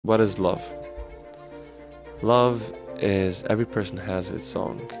What is love? Love is every person has its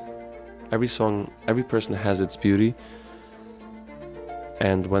song. Every person has its beauty.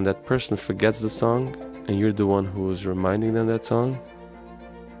 And when that person forgets the song and you're the one who is reminding them that song,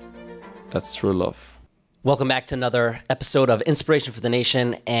 that's true love. Welcome back to another episode of Inspiration for the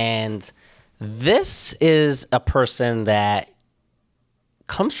Nation. And this is a person that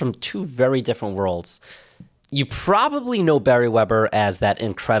comes from two very different worlds. You probably know Beri Weber as that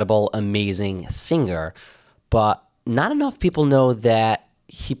incredible, amazing singer, but not enough people know that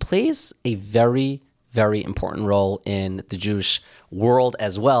he plays a very, very important role in the Jewish world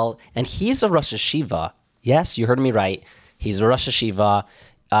as well. And he's a Rosh HaYeshiva. Yes, you heard me right. He's a Rosh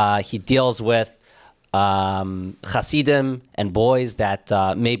HaYeshiva. He deals with Hasidim and boys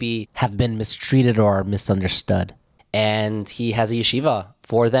that maybe have been mistreated or misunderstood. And he has a yeshiva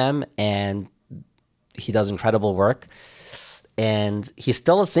for them, and he does incredible work. And he's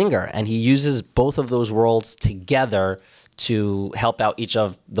still a singer, and he uses both of those worlds together to help out each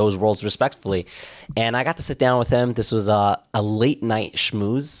of those worlds respectfully. And I got to sit down with him. This was a late night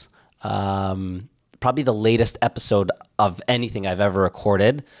schmooze, probably the latest episode of anything I've ever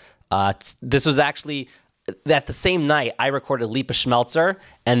recorded. This was actually at the same night I recorded Lipa Schmelzer,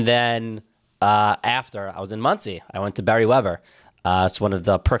 and then after I was in Muncie, I went to Beri Weber. It's one of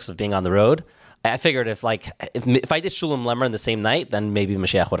the perks of being on the road. I figured if I did Shulam Lemmer in the same night, then maybe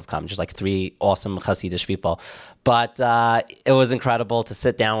Mashiach would have come. Just like three awesome Chasidic people. But it was incredible to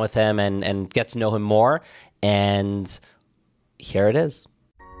sit down with him and get to know him more. And here it is.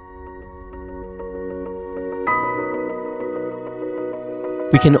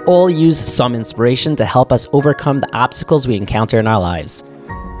 We can all use some inspiration to help us overcome the obstacles we encounter in our lives.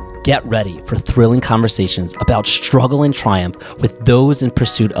 Get ready for thrilling conversations about struggle and triumph with those in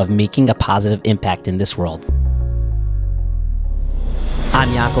pursuit of making a positive impact in this world. I'm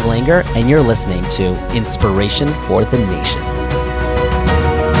Yaakov Langer, and you're listening to Inspiration for the Nation.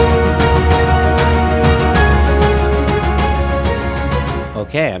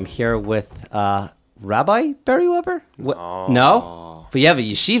 Okay, I'm here with Rabbi Beri Weber? No? But you have a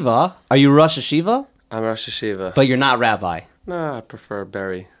yeshiva. Are you Rosh HaYeshiva? I'm Rosh HaYeshiva. But you're not rabbi. No, I prefer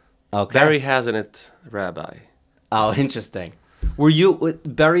Beri. Okay. Beri has in it rabbi. Oh, interesting. Were you,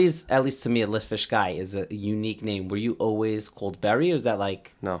 Beri's, at least to me, a Litvish guy, is a unique name. Were you always called Beri, or is that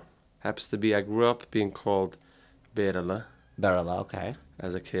like... No. Happens to be, I grew up being called Berele. Berele, okay.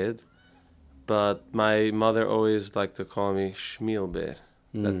 As a kid. But my mother always liked to call me Shmiel Ber.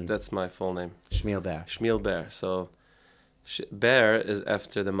 That's my full name. Shmiel Ber. Shmiel Ber. So, Ber is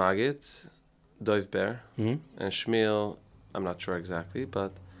after the Magid, Doiv Ber. And Shmiel, I'm not sure exactly,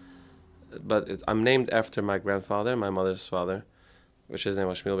 but I'm named after my grandfather, my mother's father, which his name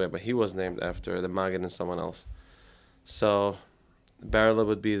was Shmiel Ber, but he was named after the Magid and someone else. So Berele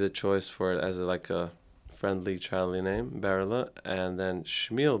would be the choice for it as like a friendly, childly name, Berele, and then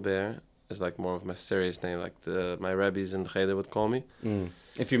Shmiel Ber is like more of my serious name, like my Rebbe's in Cheder would call me.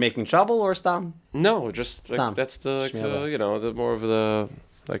 If you're making trouble or stam? No, just like Stam. that's the the more of the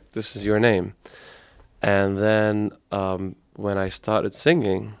like this is your name. And then when I started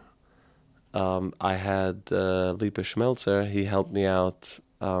singing, I had Lipa Schmelzer. He helped me out.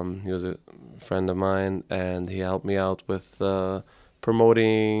 He was a friend of mine, and he helped me out with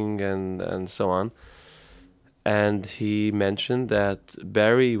promoting and so on. And he mentioned that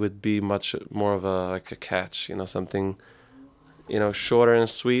Beri would be much more of a catch, something, shorter and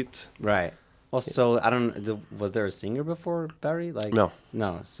sweet. Right. Also, I don't. Was there a singer before Beri? No.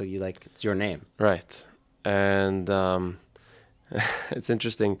 So it's your name. Right. And it's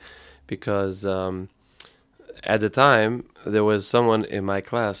interesting because at the time there was someone in my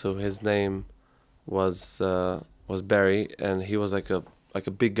class who his name was Beri, and he was like a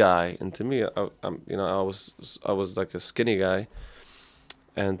big guy, and to me, I was like a skinny guy,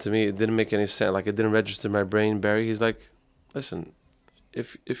 and to me it didn't make any sense. Like it didn't register in my brain. Beri, he's like, listen,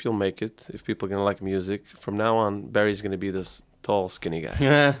 if you'll make it, if people are gonna like music from now on, Beri's gonna be this tall, skinny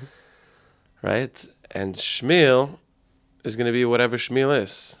guy, right? And Shmiel is going to be whatever Shmiel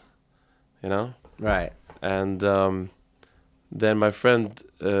is, Right. And then my friend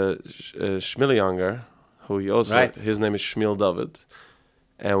Shmiel Younger, who his name is Shmiel David,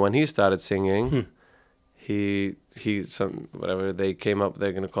 and when he started singing, whatever they came up,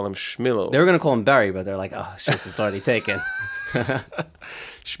 they're going to call him Shmilo. They were going to call him Beri, but they're like, oh shit, it's already taken.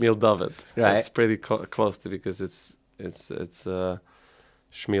 Shmiel David. So right. It's pretty close to, because it's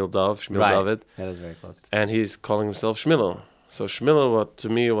Shmiel right. David. That is very close. And he's calling himself Shmilo. So Shmilo, what to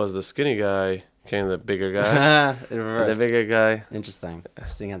me was the skinny guy, became the bigger guy. The bigger guy. Interesting.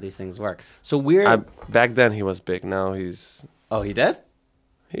 Seeing how these things work. So back then he was big. Now he's... Oh, he did?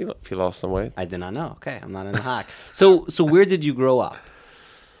 He lost some weight. I did not know. Okay, I'm not in the hack. So where did you grow up?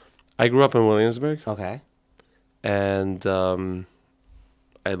 I grew up in Williamsburg. Okay. And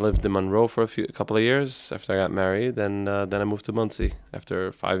I lived in Monroe for a couple of years after I got married. Then I moved to Muncie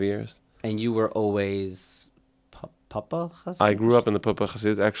after 5 years. And you were always Papa Chassidus? I grew up in the Papa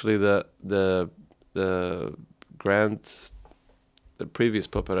Chassidus. Actually, the previous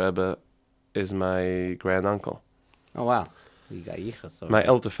Papa Rebbe is my grand uncle. Oh wow, you got Itche, so my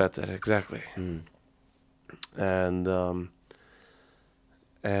elder vetter, exactly.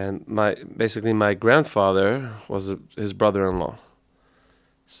 And my grandfather was his brother-in-law.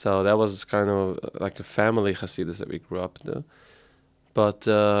 So that was kind of like a family Chassidus that we grew up to. But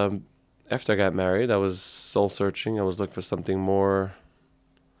after I got married, I was soul searching. I was looking for something more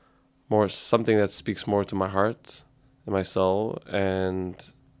something that speaks more to my heart and my soul. And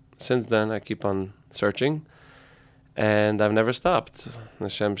since then, I keep on searching, and I've never stopped.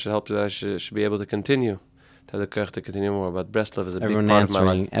 Hashem should help that I should be able to continue. To have the courage to continue more. But Breslev is a big part of my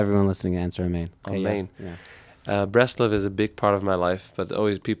life. Everyone listening, answer Amen. Okay, Amen. Yes. Yeah. Breslev is a big part of my life, but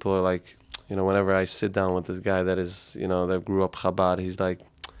always people are like, whenever I sit down with this guy that is, that grew up Chabad, he's like,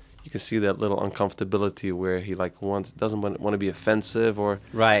 you can see that little uncomfortability where he like doesn't want to be offensive or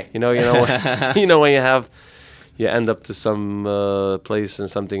right. When you end up to some place and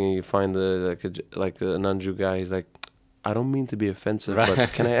something and you find like a non-Jew guy, he's like, I don't mean to be offensive, right.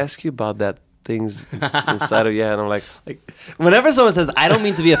 But can I ask you about that? Things inside of and I'm like whenever someone says I don't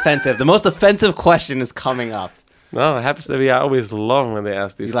mean to be offensive, the most offensive question is coming up. No, it happens to be. I always love when they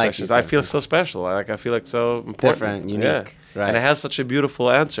ask these questions. I feel so special. I feel like so important, different, unique, right? And it has such a beautiful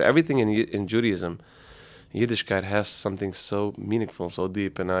answer. Everything in Judaism, Yiddishkeit has something so meaningful, so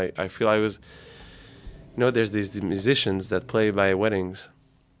deep. And I feel I was, there's these musicians that play by weddings,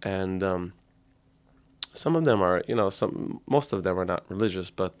 and some of them are, most of them are not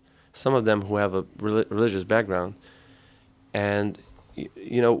religious, but some of them who have a religious background, and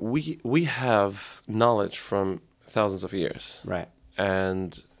we have knowledge from thousands of years, right?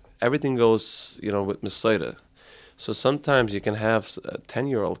 And everything goes, with Mistreated. So sometimes you can have a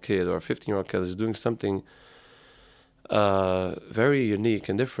 10-year-old kid or a 15-year-old kid who's doing something very unique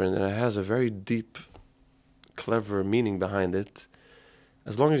and different, and it has a very deep, clever meaning behind it.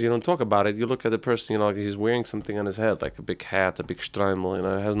 As long as you don't talk about it, you look at the person, he's wearing something on his head, like a big hat, a big streimel, it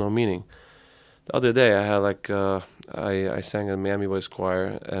has no meaning. The other day, I had I sang in Miami Boys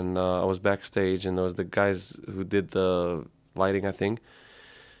Choir, and I was backstage, and there was the guys who did the lighting, I think,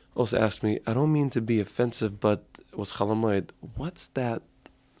 also asked me, I don't mean to be offensive, but it was Chalamoid, what's that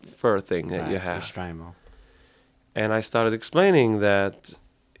fur thing that you have? The streimel. And I started explaining that,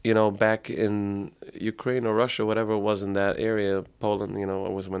 back in Ukraine or Russia, whatever it was in that area, Poland,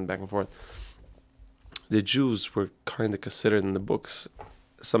 always went back and forth. The Jews were kind of considered in the books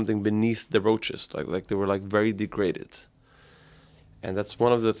something beneath the roaches, like they were very degraded. And that's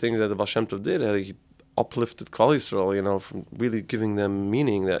one of the things that the Baal Shem Tov did. He uplifted Klal Yisrael, from really giving them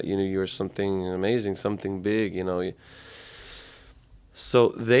meaning that you're something amazing, something big, So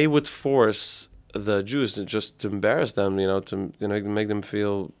they would force the Jews to embarrass them, to make them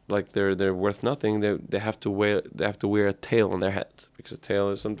feel like they're worth nothing. They have to wear a tail on their head, because a tail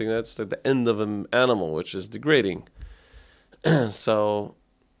is something that's at the end of an animal, which is degrading. So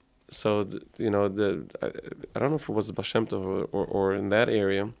I don't know if it was the Baal Shem Tov or in that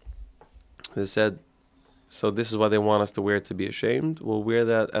area. They said, so this is why they want us to wear it to be ashamed. We'll wear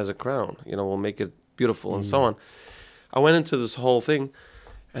that as a crown. We'll make it beautiful and so on. I went into this whole thing,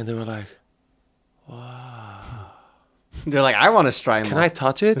 and they were like, wow. They're like, I want to streimel. Can I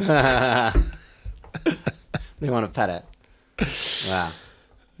touch it? They want to pet it. Wow.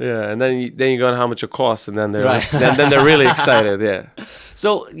 Yeah, and then you go on how much it costs, and then they're then they're really excited. Yeah.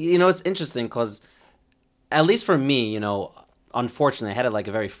 So it's interesting because, at least for me, unfortunately, I had a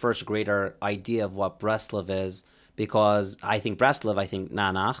very first grader idea of what Breslev is, because I think Breslev, I think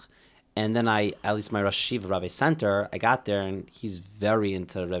Nanach. And then at least my Rosh HaYeshiva Rabbi Center, I got there, and he's very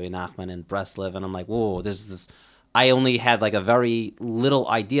into Rebbe Nachman and Breslev, and I'm like, whoa, there's this. I only had a very little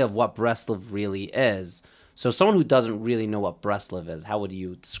idea of what Breslev really is. So someone who doesn't really know what Breslev is, how would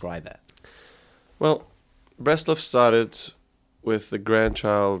you describe it? Well, Breslev started with the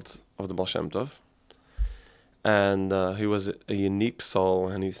grandchild of the Baal Shem Tov, and he was a unique soul,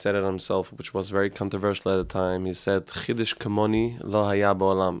 and he said it himself, which was very controversial at the time. He said, "Chiddush kamoni lo haya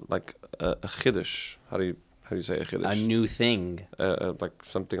ba'olam," like a chiddush. How do you say a chiddush? A new thing. Like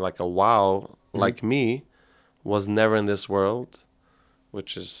something like a wow, like me, was never in this world,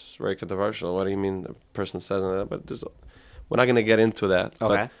 which is very controversial. What do you mean a person says that? But we're not going to get into that.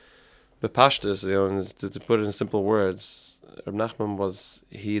 Okay. But Pashtus, to put it in simple words, Reb Nachman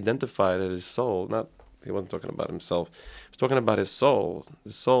he identified that his soul, he wasn't talking about himself, he was talking about his soul,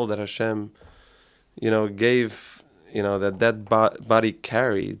 the soul that Hashem, gave, that body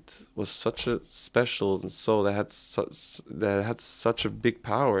carried was such a special soul that had such a big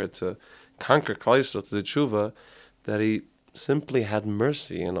power to conquer Klal Yisrael, to the tshuva, that he simply had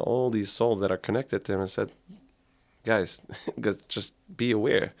mercy on all these souls that are connected to him and said, guys, just be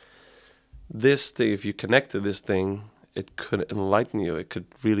aware. This thing, if you connect to this thing, it could enlighten you. It could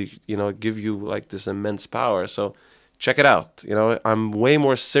really, give you like this immense power. So check it out. I'm way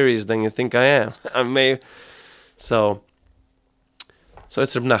more serious than you think I am. So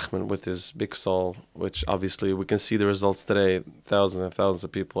it's Reb Nachman with his big soul, which obviously we can see the results today. Thousands and thousands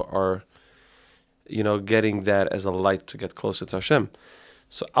of people are, getting that as a light to get closer to Hashem.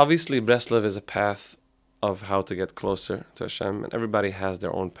 So obviously Breslev is a path of how to get closer to Hashem, and everybody has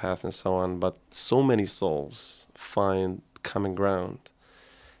their own path and so on, but so many souls find common ground,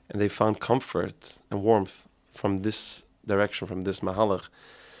 and they found comfort and warmth from this direction, from this mahalach.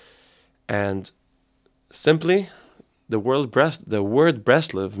 And simply, the word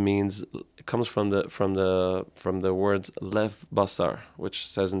Breslev means, it comes from the words lev basar, which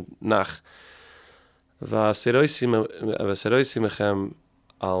says in Nach,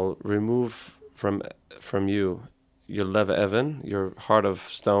 I'll remove from you your lev even, your heart of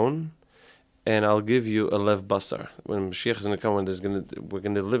stone, and I'll give you a lev basar. When Mashiach is going to come, we're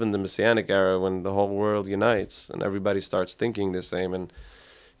going to live in the Messianic era, when the whole world unites and everybody starts thinking the same, and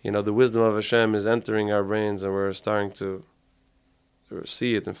the wisdom of Hashem is entering our brains, and we're starting to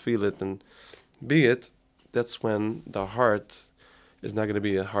see it and feel it and be it. That's when the heart is not going to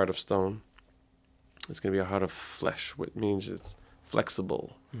be a heart of stone. It's going to be a heart of flesh, which means it's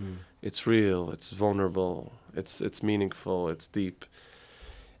flexible, it's real, it's vulnerable, it's meaningful, it's deep.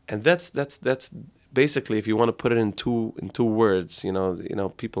 And that's basically, if you want to put it in two words,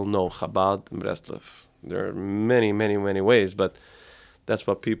 people know Chabad and Breslev. There are many, many, many ways, but that's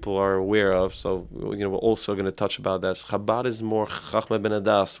what people are aware of. So we're also going to touch about that. Chabad is more Chachma ben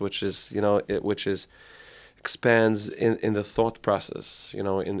Adas, which is expands in the thought process,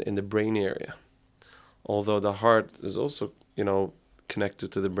 in the brain area. Although the heart is also,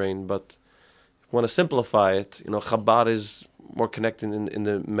 connected to the brain, but if you want to simplify it, Chabad is more connected in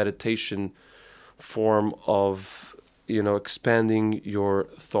the meditation form of, expanding your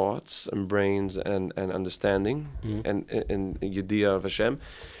thoughts and brains and understanding and Yediyah of Hashem.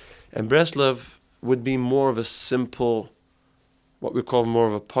 And Breslev would be more of a simple, what we call more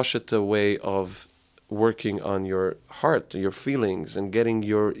of a Pashata way of working on your heart, your feelings, and getting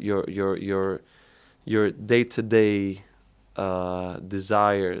your day-to-day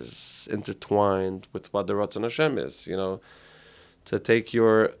desires intertwined with what the Ratzon Hashem is, to take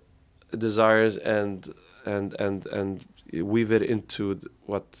your desires and weave it into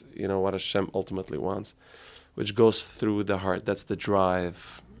what Hashem ultimately wants, which goes through the heart. That's the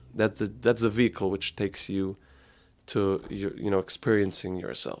drive. That's the vehicle which takes you to experiencing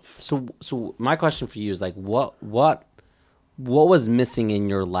yourself. So my question for you is like, what was missing in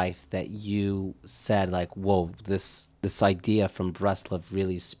your life that you said like, whoa, this idea from Breslev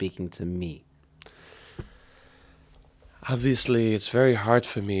really is speaking to me? Obviously, it's very hard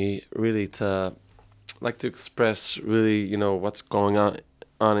for me really to express really, what's going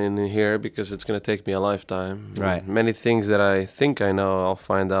on in here, because it's going to take me a lifetime. Right. Many things that I think I know, I'll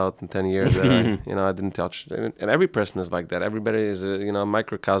find out in 10 years that I didn't touch. And every person is like that. Everybody is a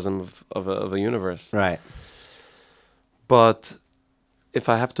microcosm of a universe. Right. But if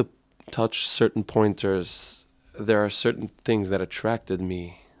I have to touch certain pointers, there are certain things that attracted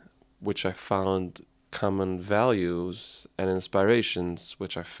me, which I found common values and inspirations,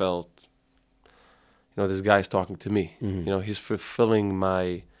 which I felt, this guy's talking to me. He's fulfilling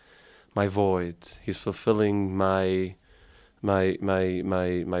my void. He's fulfilling my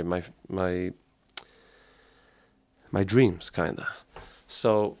dreams, kinda.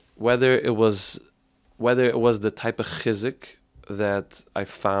 So whether it was the type of chizik that I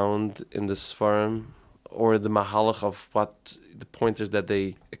found in the Sfarim, or the mahalach of what the pointers that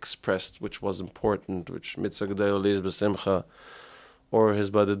they expressed, which was important, which mitzvah gedol is b'simcha, or his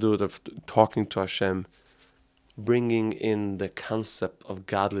badadut of talking to Hashem, bringing in the concept of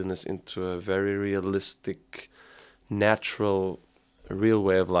godliness into a very realistic, natural, real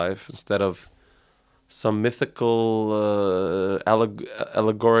way of life, instead of some mythical,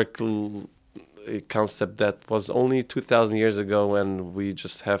 allegorical concept that was only 2,000 years ago, when we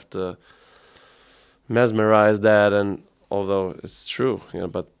just have to mesmerize that. And although it's true,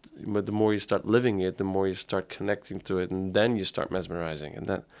 but the more you start living it, the more you start connecting to it, and then you start mesmerizing. And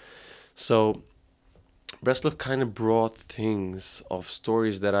that, so Breslev kind of brought things of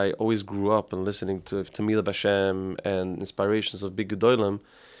stories that I always grew up and listening to You Hashem and inspirations of big Gedolim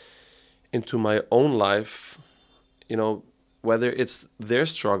into my own life, you know, whether it's their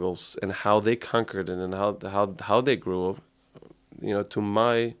struggles and how they conquered it and how they grew, you know, to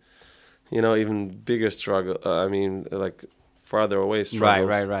my, you know, even bigger struggle. I mean, like farther away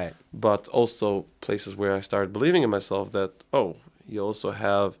struggles. Right. But also places where I started believing in myself that, oh, you also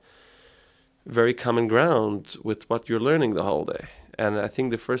have very common ground with what you're learning the whole day. And I think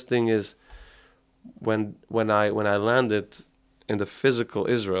the first thing is when I landed in the physical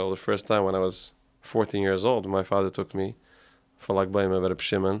Israel the first time when I was 14 years old, my father took me for like B'ayim Reb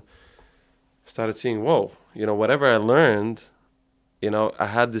Shimon, started seeing, whoa, you know, whatever I learned, you know, I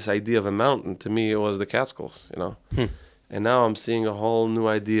had this idea of a mountain. To me, it was the Catskills, you know. And now I'm seeing a whole new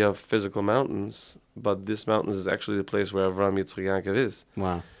idea of physical mountains, but this mountain is actually the place where Avram Yitzchak Yaakov is.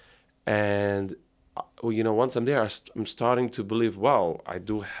 Wow. And, you know, once I'm there, I'm starting to believe, wow, I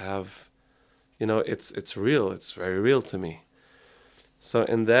do have, you know, it's real. It's very real to me. So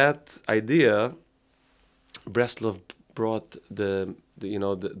in that idea, Breslev brought the you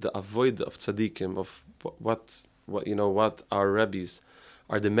know, the avoid of tzaddikim, of what you know, what our Rebbes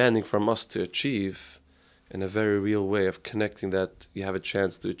are demanding from us to achieve in a very real way of connecting that you have a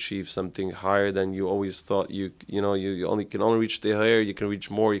chance to achieve something higher than you always thought you know, you can only reach the higher, you can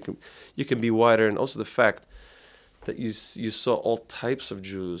reach more, you can be wider. And also the fact that you saw all types of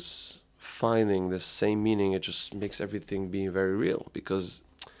Jews finding the same meaning, it just makes everything being very real. Because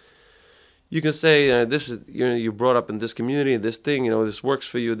you can say, this is, you know, you brought up in this community, this thing, you know, this works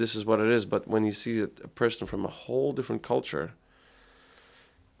for you, this is what it is. But when you see a person from a whole different culture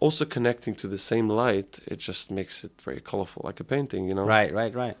also connecting to the same light, it just makes it very colorful, like a painting, you know? Right.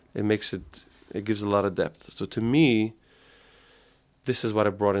 It gives a lot of depth. So to me, this is what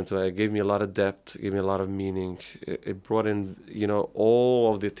it brought into it. It gave me a lot of depth, it gave me a lot of meaning. It brought in, you know,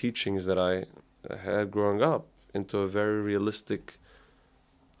 all of the teachings that I had growing up into a very realistic,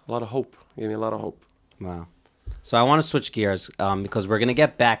 a lot of hope. It gave me a lot of hope. Wow. So I want to switch gears because we're going to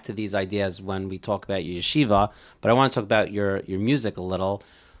get back to these ideas when we talk about your yeshiva, but I want to talk about your music a little.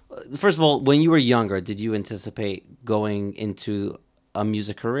 First of all, when you were younger, did you anticipate going into a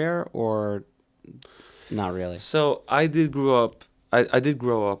music career or not really? So I did grow up. I did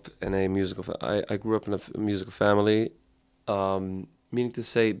grow up in a musical. I grew up in a musical family, meaning to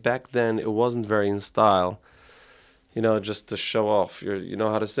say back then it wasn't very in style, you know, just to show off. You know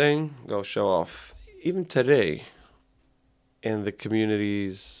how to sing, go show off. Even today, in the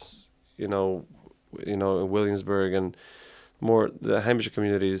communities, you know, in Williamsburg and more the Hamish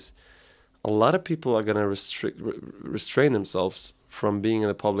communities, a lot of people are going to restrain themselves from being in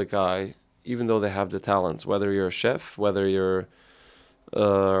the public eye, even though they have the talents. Whether you're a chef, whether you're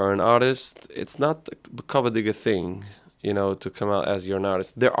or an artist, it's not a kavodiga thing, you know, to come out as you're an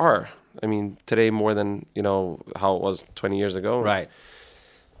artist. There are, I mean, today more than, you know, how it was 20 years ago. Right.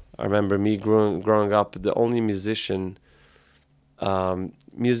 I remember me growing up, the only musicians,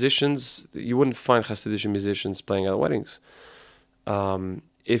 you wouldn't find Hasidic musicians playing at weddings.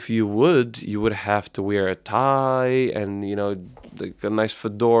 If you would have to wear a tie and, you know, like a nice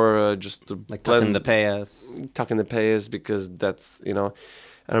fedora, just to like tucking the payas. Tucking the payas, because that's, you know.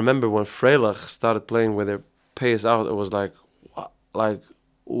 I remember when Freilach started playing with their payas out, it was like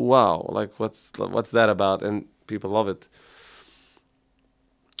wow, like what's that about? And people love it.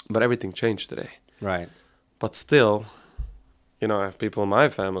 But everything changed today. Right. But still, you know, I have people in my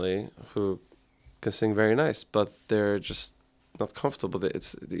family who can sing very nice, but they're just not comfortable.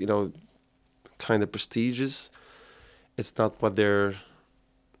 It's, you know, kind of prestigious. It's not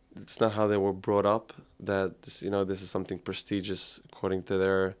how they were brought up, that this, you know, this is something prestigious according to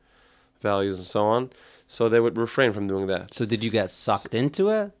their values and so on. So they would refrain from doing that. So did you get sucked into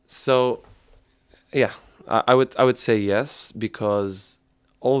it? So, yeah, I would say yes, because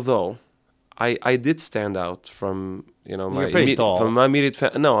although I did stand out from, you know, my immediate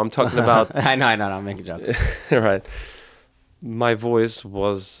family. No, I'm talking about. I know, I'm making jokes. Right. My voice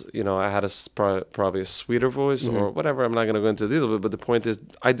was, you know, I had probably a sweeter voice or whatever. I'm not going to go into detail, but the point is,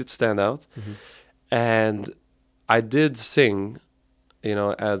 I did stand out, and I did sing, you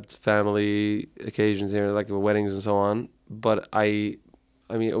know, at family occasions here, like weddings and so on. But I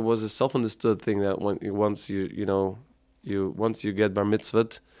mean, it was a self-understood thing that once you get bar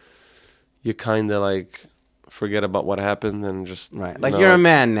mitzvahed, you kind of like forget about what happened and just like you're a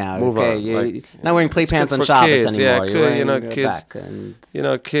man now. Move okay, on. you're Like, not wearing play pants on Shabbos kids, anymore. Yeah, you're wearing, you know, kids. and you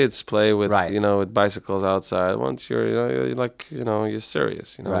know, kids play with Right. you know, with bicycles outside. Once you're, you know, you're like, you know, you're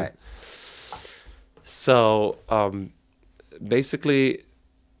serious. You know. Right. So basically,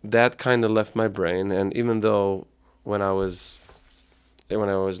 that kind of left my brain. And even though when I was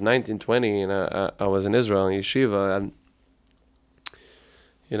 19, 20, and I was in Israel in yeshiva, and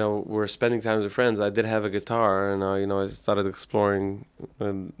we're spending time with friends, I did have a guitar, and I started exploring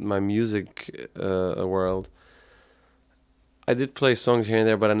my music world. I did play songs here and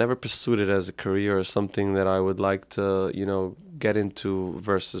there, but I never pursued it as a career or something that I would like to, get into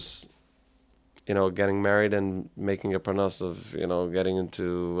versus, getting married and making a parnas of, getting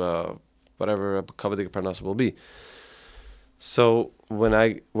into whatever a Chasidic parnas will be. So when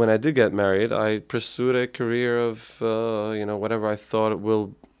I did get married, I pursued a career of, whatever I thought it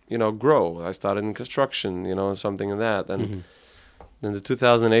will, grow. I started in construction, something in that. And then the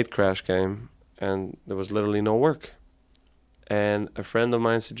 2008 crash came, and there was literally no work. And a friend of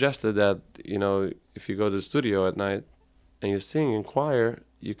mine suggested that, if you go to the studio at night and you sing in choir,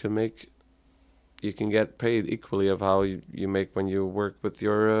 you can get paid equally of how you make when you work with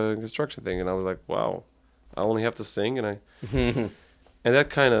your construction thing. And I was like, wow, I only have to sing. And and that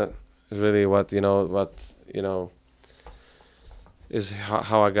kind of is really what is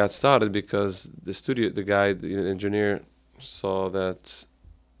how I got started, because the engineer saw that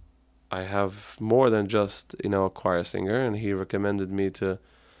I have more than just, a choir singer, and he recommended me to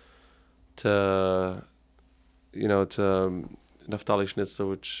Naftali Schnitzel,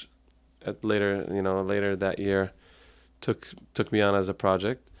 which later that year took me on as a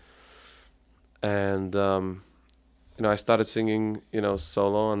project. And, I started singing,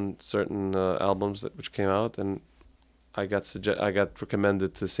 solo on certain albums which came out, and I got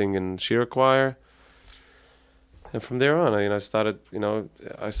recommended to sing in Shira Choir. And from there on, I started,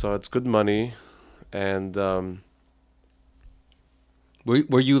 I saw it's good money. And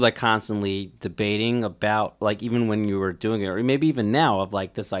were you like constantly debating about, like, even when you were doing it, or maybe even now, of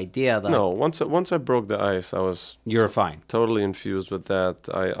like this idea that... No, once I broke the ice, I was... You're fine. Totally infused with that.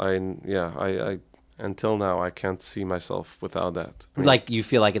 I until now, I can't see myself without that. Like, you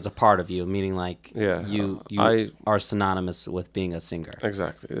feel like it's a part of you, meaning like you are synonymous with being a singer.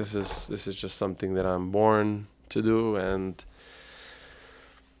 Exactly. This is just something that I'm born to do, and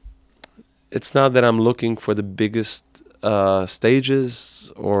it's not that I'm looking for the biggest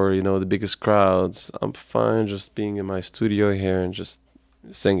stages or the biggest crowds. I'm fine just being in my studio here and just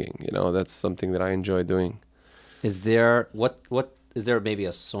singing. That's something that I enjoy doing. Is there is there maybe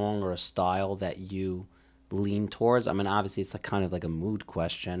a song or a style that you lean towards? I mean, obviously it's kind of like a mood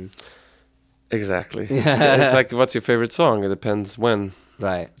question. Exactly. It's like, what's your favorite song? It depends when.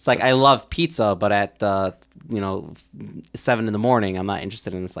 Right. It's like, I love pizza, but at 7 in the morning, I'm not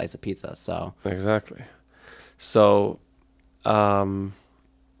interested in a slice of pizza. So exactly. So,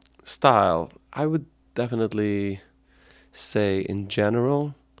 style, I would definitely say in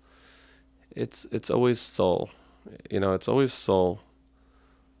general, it's always soul. It's always soul.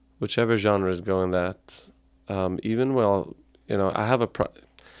 Whichever genre is going that.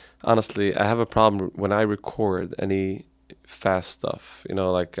 Honestly, I have a problem when I record any fast stuff,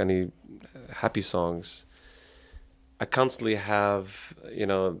 like any happy songs. I constantly have,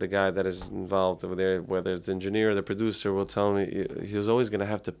 the guy that is involved over there, whether it's the engineer or the producer, will tell me, he was always going to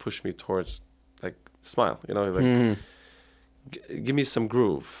have to push me towards, like, smile, give me some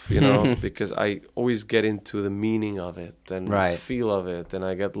groove, because I always get into the meaning of it and the feel of it, and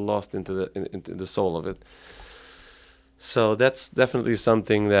I get lost into the soul of it. So that's definitely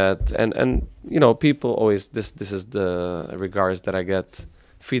something that, and people always, this is the regards that I get,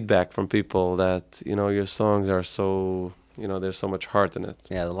 feedback from people that, your songs are so, there's so much heart in it.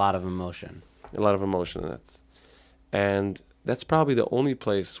 Yeah, a lot of emotion. A lot of emotion in it. And that's probably the only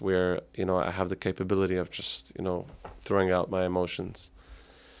place where, I have the capability of just, throwing out my emotions.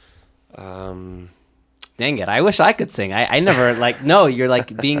 Dang it, I wish I could sing. I never, no, you're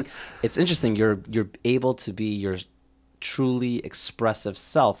like being, it's interesting, you're able to be your truly expressive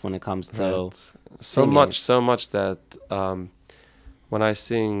self when it comes to singing. So much that when I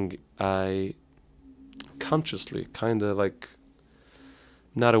sing, I consciously kind of like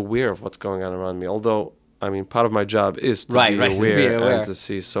not aware of what's going on around me. Although, part of my job is to be aware and to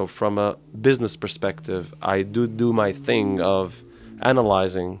see. So from a business perspective, I do my thing of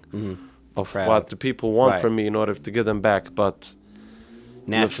analyzing of what the people want from me in order to give them back. But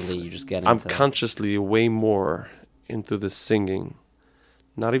naturally, you just get into I'm consciously way more into the singing,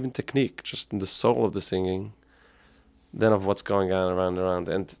 not even technique, just in the soul of the singing, than of what's going on around.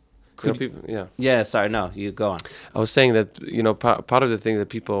 And people, sorry, no, you go on. I was saying that part of the thing that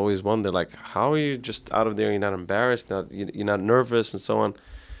people always wonder, like, how are you just out of there? You're not embarrassed, you're not nervous, and so on.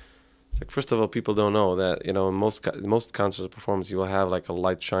 It's like, first of all, people don't know that in most concerts or performances you will have like a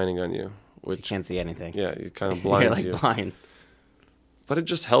light shining on you, which you can't see anything. Yeah, it kind of blinds you're like blind. but it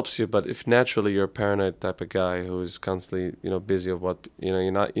just helps you. But if naturally you're a paranoid type of guy who's constantly, busy of what,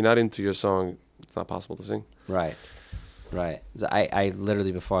 you're not into your song, it's not possible to sing. Right. So I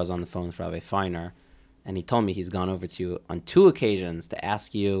literally, before I was on the phone with Rabbi Feiner, and he told me he's gone over to you on 2 occasions to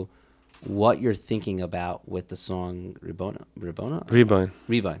ask you what you're thinking about with the song Rebone.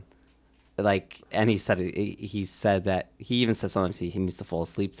 Like, and he said that he even said sometimes he needs to fall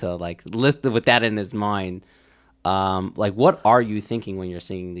asleep to like listen with that in his mind. Like, what are you thinking when you're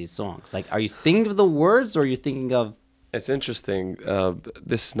singing these songs? Like, are you thinking of the words, or are you thinking of? It's interesting.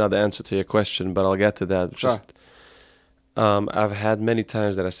 This is not the answer to your question, but I'll get to that. Sure. I've had many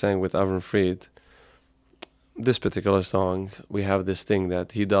times that I sang with Avram Fried. This particular song, we have this thing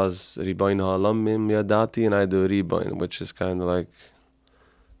that he does Riboin Ha'olamim Yadati, and I do Riboin, which is kind of like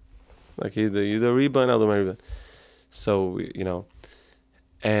you do Riboin, I'll do my Riboin. So,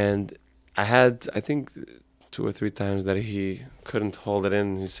 and I think 2 or 3 times that he couldn't hold it in.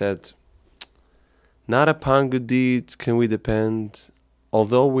 He said, "Not upon good deeds can we depend,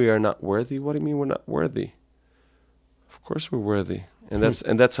 although we are not worthy." What do you mean we're not worthy? Of course we're worthy. And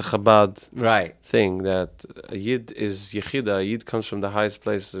that's a Chabad thing, that a Yid is Yechida. A Yid comes from the highest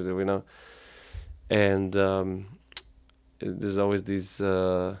place, and there's always these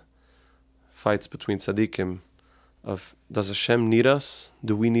fights between tzaddikim of, does Hashem need us?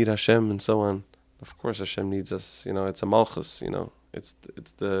 Do we need Hashem? And so on. Of course Hashem needs us. It's a malchus. It's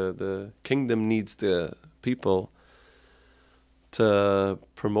the kingdom needs the people to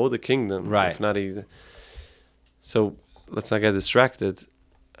promote the kingdom. Right. If not, so let's not get distracted.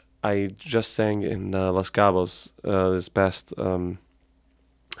 I just sang in Los Cabos this past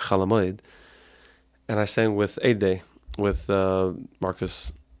Chalamoid, and I sang with Itche, with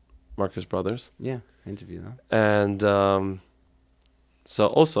Marcus Brothers. Yeah, interview them. And so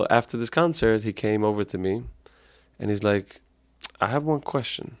also after this concert, he came over to me, and he's like, "I have one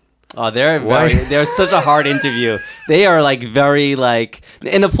question." Oh, they're such a hard interview. They are like very like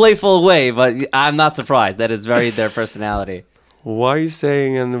in a playful way, but I'm not surprised. That is very their personality. Why are you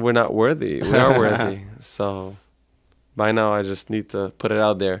saying and we're not worthy? We are worthy. So by now I just need to put it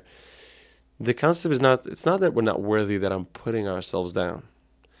out there. The concept is it's not that we're not worthy, that I'm putting ourselves down.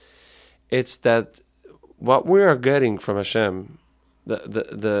 It's that what we are getting from Hashem, the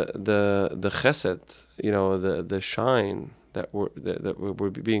chesed, the shine that we're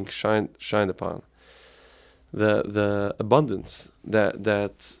being shined upon, the abundance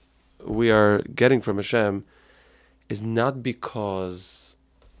that we are getting from Hashem, is not because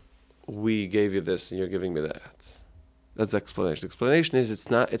we gave you this and you're giving me that. That's the explanation. The explanation is it's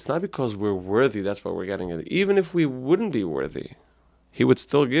not because we're worthy, that's why we're getting it. Even if we wouldn't be worthy, he would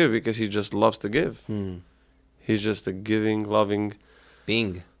still give, because he just loves to give. He's just a giving, loving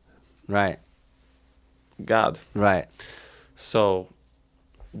being. Right. God. Right. So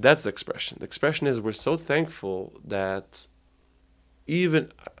that's the expression. The expression is we're so thankful that even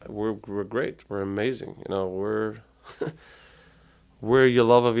we're great, we're amazing, we're your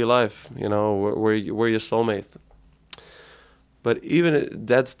love of your life, we're your soulmate. But even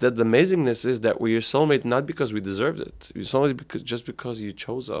the amazingness is that we're your soulmate not because we deserved it. You're soulmate just because you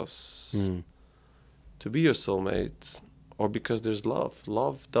chose us to be your soulmate, or because there's love.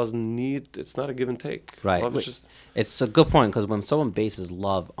 Love doesn't need, it's not a give and take. Right. Love is just, it's a good point, because when someone bases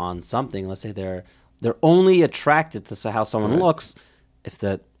love on something, let's say they're only attracted to how someone looks. If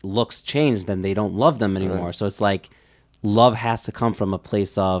the looks change, then they don't love them anymore. Right. So it's like love has to come from a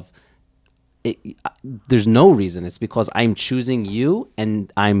place of there's no reason. It's because I'm choosing you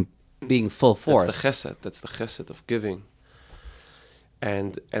and I'm being full force. That's the chesed of giving.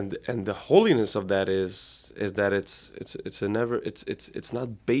 And the holiness of that is that it's not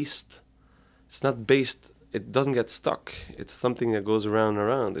based. It's not based. It doesn't get stuck. It's something that goes around and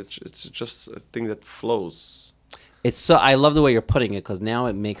around. It's just a thing that flows. I love the way you're putting it, because now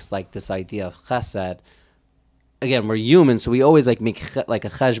it makes like this idea of chesed. Again, we're human, so we always like make like a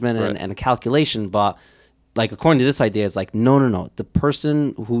cheshbon and a calculation. But like according to this idea, it's like no. The person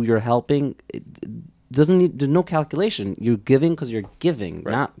who you're helping doesn't need. There's no calculation. You're giving because you're giving,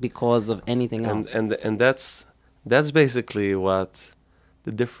 not because of anything else. And that's basically what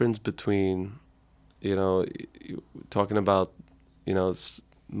the difference between, talking about,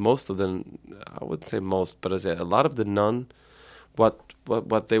 most of the, I wouldn't say most, but I say a lot of the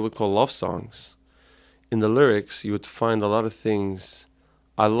what they would call love songs. In the lyrics, you would find a lot of things.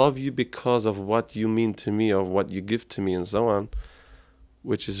 I love you because of what you mean to me, or what you give to me, and so on,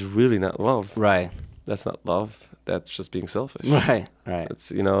 which is really not love. Right. That's not love. That's just being selfish. Right. It's,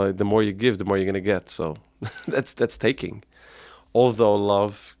 the more you give, the more you're going to get. So that's taking. Although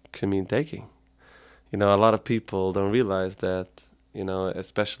love can mean taking. A lot of people don't realize that you know,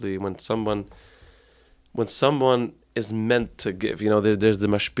 especially when someone is meant to give. You know, there's the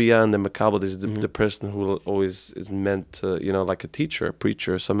mashpia and the makabel. There's the person who always is meant to, you know, like a teacher, a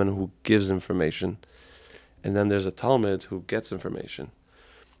preacher, someone who gives information. And then there's a talmid who gets information.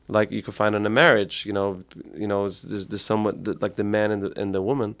 Like you can find in a marriage, you know, there's someone like the man and the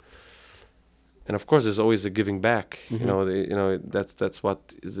woman. And of course, there's always a giving back. You know, that's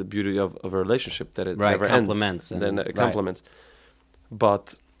what is the beauty of a relationship, that it never complements ends. Then it complements.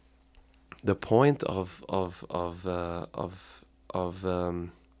 But the point of I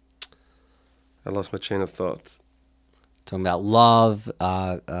lost my chain of thought. Talking about love,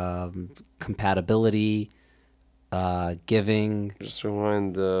 compatibility, giving. Just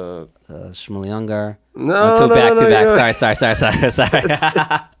rewind. Shmuel Younger. No, too back. No. Sorry.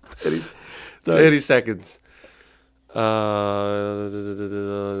 30 seconds.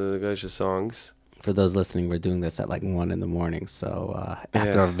 The Geisha songs. For those listening, we're doing this at like 1 a.m. So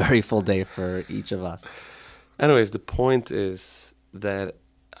after a very full day for each of us. Anyways, the point is that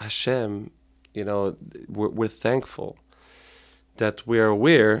Hashem, you know, we're thankful that we are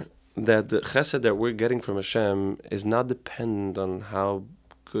aware that the chesed that we're getting from Hashem is not dependent on how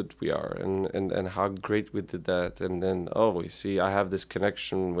good we are and how great we did that, and then, oh, you see, I have this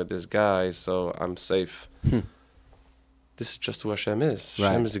connection with this guy, so I'm safe. This is just who Hashem is.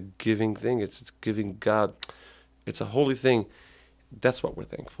 Hashem is a giving thing. It's giving God. It's a holy thing. That's what we're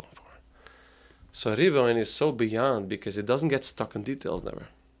thankful for. So Riboin is so beyond, because it doesn't get stuck in details, never.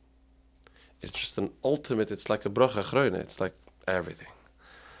 It's just an ultimate, it's like a bracha chroine. It's like everything.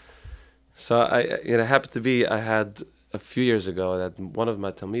 So it happened to be, I had a few years ago that one of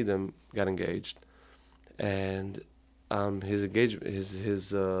my talmidim got engaged, and his engagement, his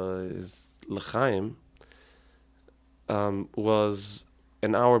Lchaim was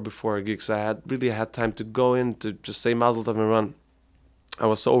an hour before a gig, so I had time to go in to just say Mazel Tov and run. I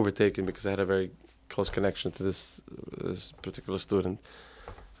was so overtaken because I had a very close connection to this particular student.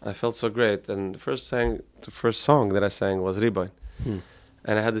 I felt so great, and the first song that I sang was Riboin.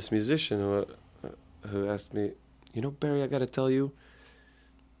 And I had this musician who asked me, you know, Beri, I gotta tell you,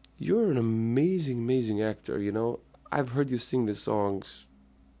 you're an amazing, amazing actor. You know, I've heard you sing these songs,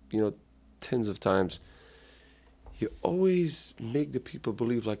 you know, tens of times. You always make the people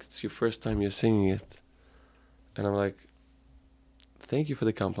believe like it's your first time you're singing it. And I'm like, thank you for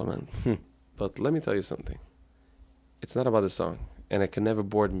the compliment. But let me tell you something. It's not about the song, and it can never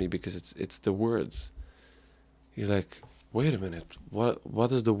bore me because it's the words. He's like, wait a minute, what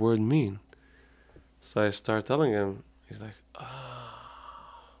does the word mean? So I start telling him. He's like, oh.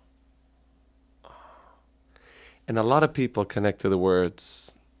 And a lot of people connect to the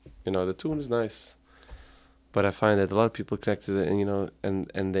words. You know, the tune is nice, but I find that a lot of people connect to it, and you know,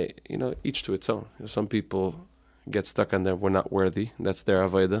 and they, you know, each to its own. You know, some people get stuck on that we're not worthy. That's their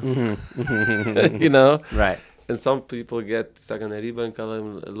avodah. You know, right. And some people get stuck on the riba and call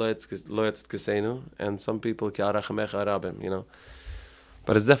him loyat kesenu, and some people ki'arachamecha arabim. You know,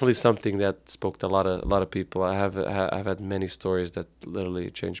 but it's definitely something that spoke to a lot of people. I've had many stories that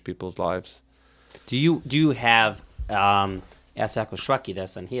literally changed people's lives. Do you have Asako Shwaki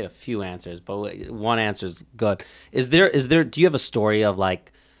this, and he had a few answers, but one answer is good. Is there do you have a story of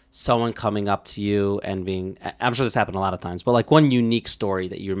like someone coming up to you and being, I'm sure this happened a lot of times, but like one unique story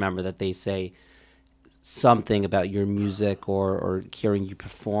that you remember that they say something about your music or hearing you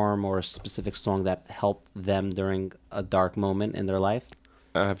perform, or a specific song that helped them during a dark moment in their life?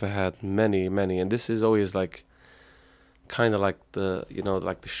 I've had many, and this is always like kind of like the, you know,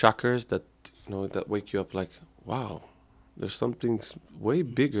 like the shockers that, you know, that wake you up like, wow, there's something way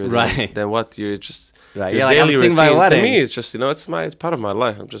bigger than what you're just, right. Your like, I'm singing my wedding. To me, it's just, you know, it's part of my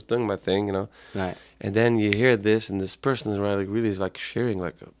life. I'm just doing my thing, you know. Right. And then you hear this, and this person is really is like sharing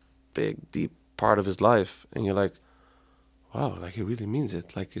like a big, deep part of his life, and you're like, wow, like he really means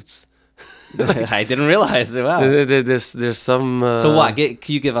it. Like it's. Like, I didn't realize it. Wow. There's some. So what? Can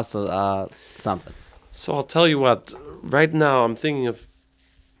you give us something? So I'll tell you what. Right now, I'm thinking of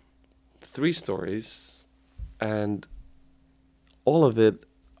 3 stories, and all of it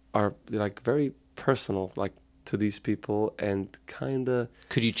are like very personal, like to these people, and kind of.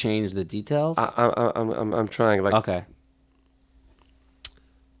 Could you change the details? I'm trying. Like, okay.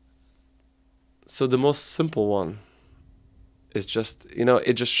 So the most simple one is just, you know,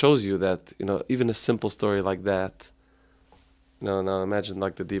 it just shows you that, you know, even a simple story like that. Now imagine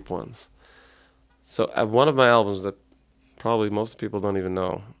like the deep ones. So at one of my albums that probably most people don't even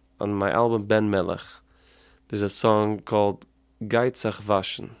know, on my album Ben Melech, there's a song called Geitzach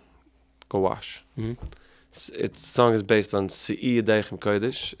Waschen, Go Wash. The song is based on Si'i Deichem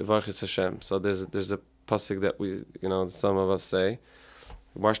Kodesh, Varchis Hashem. So there's a pasuk that some of us say.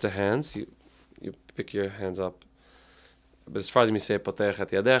 Wash the hands. You pick your hands up. But as far as you say potechet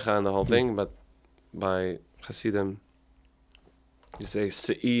yadecha and the whole thing, but by Hasidim, you say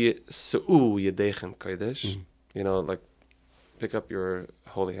se'u yedechem kodesh. Like pick up your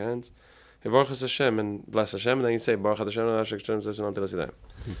holy hands. Baruch Hashem and bless Hashem, and then you say Baruch Hashem.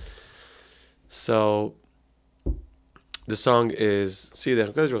 So the song is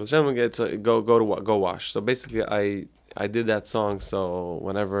go wash. So basically, I did that song. So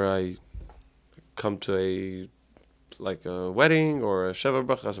whenever I come to a wedding or a sheva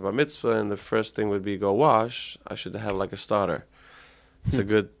bracha, a bar mitzvah, and the first thing would be go wash, I should have like a starter. It's a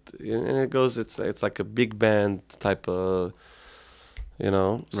good, and it goes. It's like a big band type of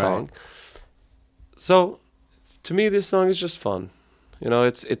song. Right. So to me, this song is just fun.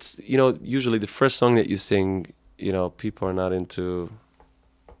 It's usually the first song that you sing, people are not into.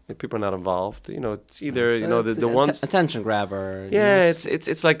 People are not involved. It's either the ones attention grabber. Yeah,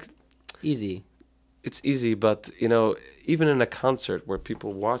 it's like easy. It's easy, but even in a concert where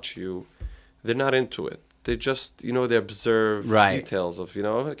people watch you, they're not into it. They just they observe details of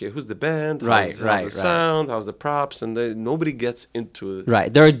okay, who's the band, how's the sound, how's the props, and nobody gets into it.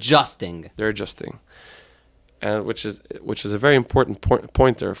 Right, they're adjusting. And which is a very important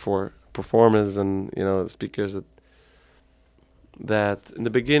pointer for performers and speakers that in the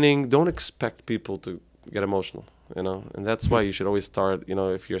beginning don't expect people to get emotional, and that's why you should always start.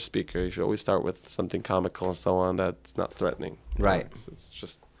 If you're a speaker, you should always start with something comical and so on that's not threatening. Right, it's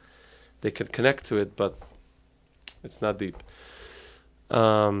just they can connect to it, but it's not deep.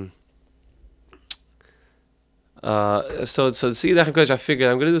 So see that I figured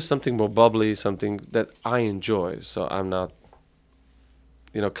I'm gonna do something more bubbly, something that I enjoy. So I'm not,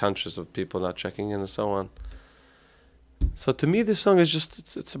 conscious of people not checking in and so on. So to me, this song is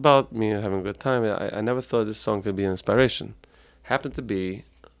just it's about me having a good time. I never thought this song could be an inspiration. Happened to be,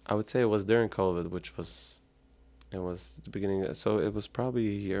 I would say it was during COVID, which was, it was the beginning. So it was probably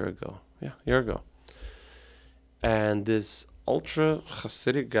a year ago. Yeah, a year ago. And this ultra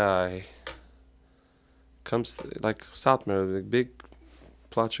Chasidic guy comes to, like Satmar, the big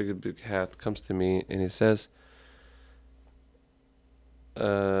plachig, big hat, comes to me and he says,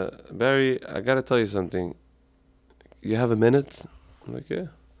 Beri, I gotta tell you something. You have a minute? I'm like, yeah.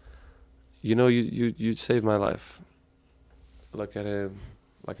 You saved my life. Look at him,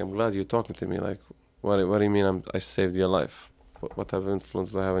 like I'm glad you're talking to me. Like, what do you mean I saved your life? What type of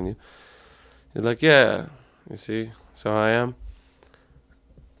influence do I have on you? He's like, yeah. You see, so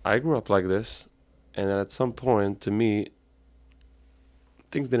I grew up like this, and then at some point, to me,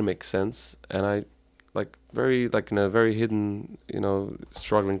 things didn't make sense, and I, in a very hidden,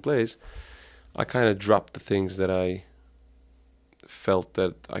 struggling place, I kind of dropped the things that I felt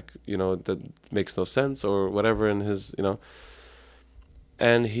that that makes no sense or whatever in his,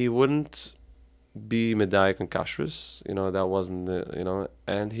 and he wouldn't be medayik and kashrus, that wasn't the,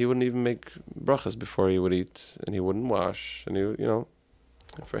 and he wouldn't even make brachas before he would eat, and he wouldn't wash, and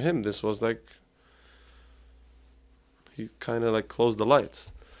for him this was like, he kind of closed the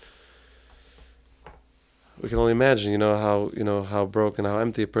lights. We can only imagine, how broken, how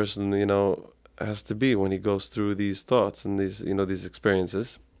empty a person, has to be when he goes through these thoughts and these, these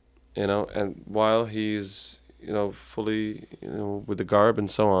experiences, and while he's, fully, with the garb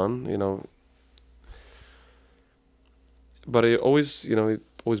and so on, but it always, it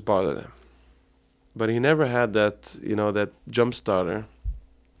always bothered him. But he never had that, that jump starter,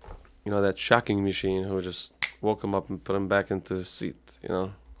 that shocking machine who just woke him up and put him back into his seat,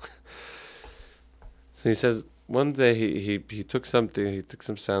 So he says, one day he took something, he took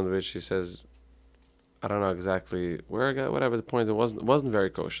some sandwich, he says, I don't know exactly where I got, whatever the point, it wasn't very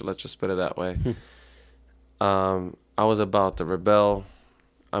kosher, let's just put it that way. I was about to rebel,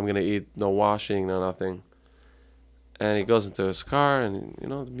 I'm going to eat, no washing, no nothing. And he goes into his car, and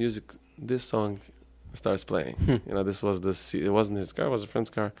the music, this song starts playing. This was it wasn't his car; it was a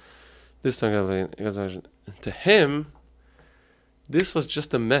friend's car. This song, to him, this was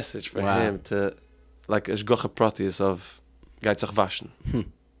just a message for him to, like Ashgocha Pratis of Geitzach Waschen.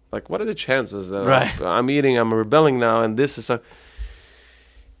 Like, what are the chances that I'm eating, I'm rebelling now, and this is so.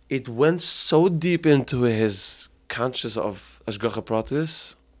 It went so deep into his conscious of Ashgocha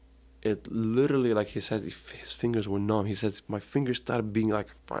Pratis. It literally, like he said, his fingers were numb. He said, my fingers started being I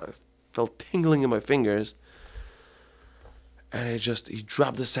felt tingling in my fingers. And he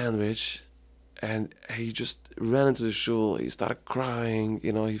dropped the sandwich and he just ran into the shul. He started crying,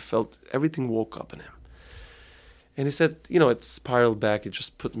 he felt, everything woke up in him. And he said, it spiraled back. It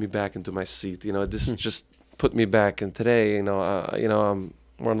just put me back into my seat. This just put me back. And today, I'm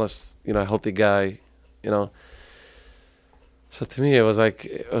more or less, a healthy guy. you know. So to me, it was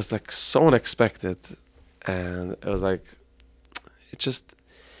like so unexpected, and it was like, it just,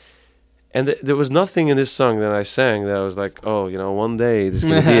 and there was nothing in this song that I sang that I was like, oh, you know, one day there's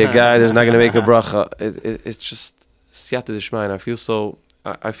gonna be a guy that's not gonna make a bracha. It's just siyata d'shmaya.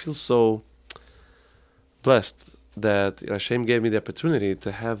 I feel so blessed that Hashem gave me the opportunity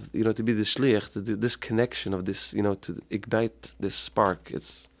to have, you know, to be the shliach, this connection of this, you know, to ignite this spark.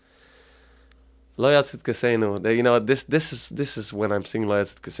 It's Lo Yatzit Kaseinu. You know, this is when I'm singing Lo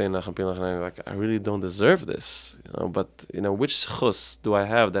Yatzit Kaseinu, I'm like, I really don't deserve this, you know. But you know, which schus do I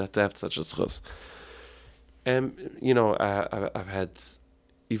have that to have such a schus? And you know, I've had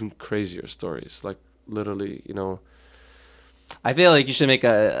even crazier stories, like literally, you know. I feel like you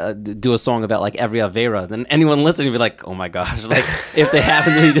should do a song about like every Avera. Then anyone listening would be like, oh my gosh, like if they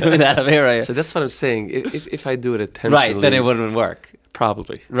happen to be doing that Avera. So that's what I'm saying. If I do it intentionally, right, then it wouldn't work.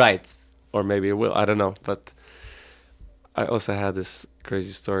 Probably. Right. Or maybe it will. I don't know. But I also had this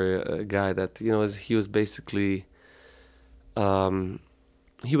crazy story. A guy that, you know, he was basically,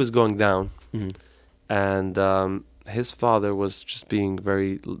 he was going down, and his father was just being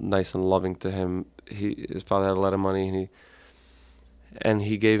very nice and loving to him. His father had a lot of money, and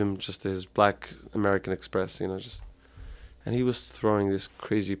he gave him just his black American Express, you know, and he was throwing these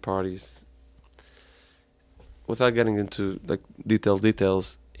crazy parties. Without getting into like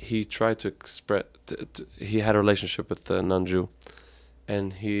details, he tried to express. He had a relationship with a non-Jew,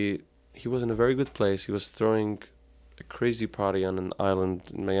 and he was in a very good place. He was throwing a crazy party on an island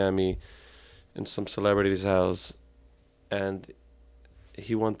in Miami, in some celebrity's house, and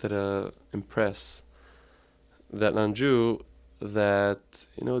he wanted to impress that non-Jew that,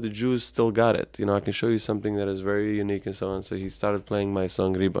 you know, the Jews still got it. You know, I can show you something that is very unique and so on. So he started playing my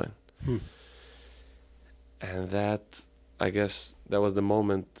song Riboin. And that, I guess, that was the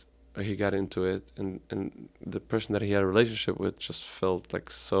moment where he got into it. And the person that he had a relationship with just felt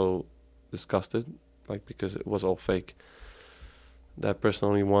like so disgusted, like, because it was all fake. That person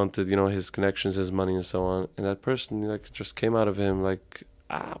only wanted, you know, his connections, his money and so on. And that person, like, just came out of him like,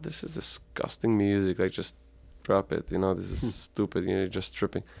 this is disgusting music. Like, just drop it, you know, this is stupid, you know, you're just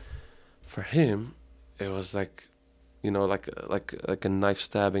tripping. For him, it was like, you know, like a knife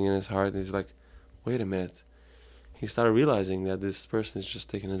stabbing in his heart. And he's like, wait a minute. He started realizing that this person is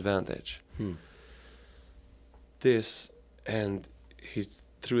just taking advantage. And he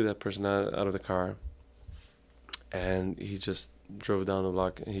threw that person out of the car, and he just drove down the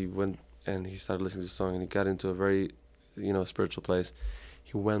block, and he went and he started listening to the song, and he got into a very, you know, spiritual place.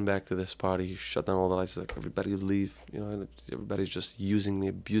 He went back to this party. He shut down all the lights. He's like, everybody leave. You know, everybody's just using me,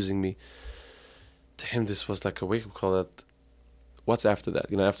 abusing me. To him, this was like a wake-up call that, what's after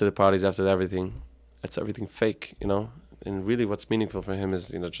that? You know, after the parties, after everything, it's everything fake, you know? And really what's meaningful for him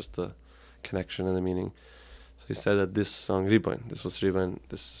is, you know, just the connection and the meaning. So he said that this song, Riboin, this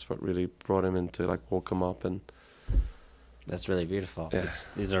is what really brought him into, like, woke him up. And that's really beautiful. Yeah.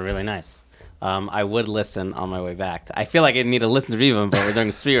 These are really nice. I would listen on my way back. I feel like I need to listen to Riboin, but we're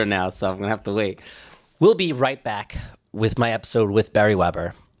doing Sphere now, so I'm going to have to wait. We'll be right back with my episode with Beri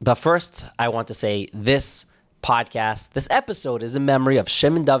Weber. But first, I want to say this episode is in memory of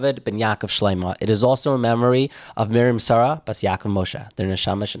Shimon David ben Yaakov Shleima. It is also in memory of Miriam Sarah bas Yaakov Moshe. Their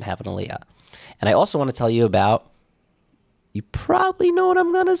neshama should have an aliyah. And I also want to tell you about, you probably know what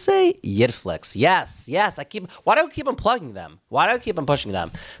I'm going to say, Yidflix. Yes. Why do I keep on plugging them? Why do I keep on pushing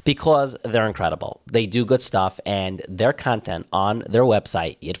them? Because they're incredible. They do good stuff, and their content on their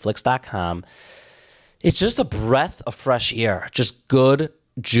website, yidflix.com, it's just a breath of fresh air. Just good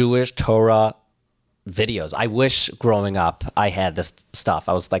Jewish Torah videos. I wish growing up I had this stuff.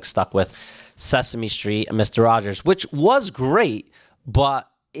 I was like stuck with Sesame Street and Mr. Rogers, which was great, but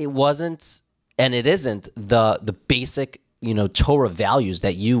it wasn't, and it isn't the basic, you know, Torah values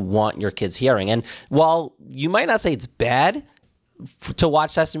that you want your kids hearing. And while you might not say it's bad to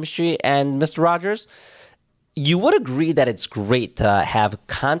watch Sesame Street and Mr. Rogers, you would agree that it's great to have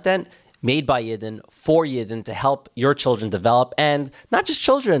content made by Yidden, for Yidden, to help your children develop. And not just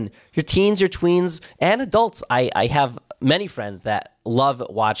children, your teens, your tweens, and adults. I have many friends that love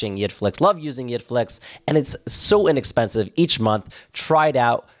watching Yidflix, love using Yidflix, and it's so inexpensive each month. Try it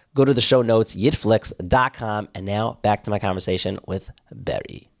out. Go to the show notes, yidflix.com. And now back to my conversation with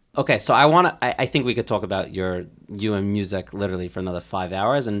Beri. Okay, so I think we could talk about you and music literally for another 5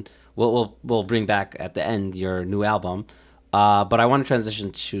 hours, and we'll bring back at the end your new album. But I want to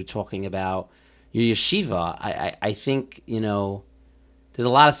transition to talking about your yeshiva. I think, you know, there's a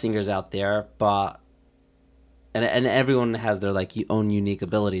lot of singers out there, but and everyone has their like own unique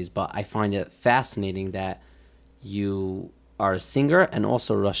abilities. But I find it fascinating that you are a singer and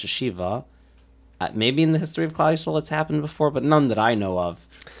also Rosh HaYeshiva. Maybe in the history of Klal Yisrael it's happened before, but none that I know of.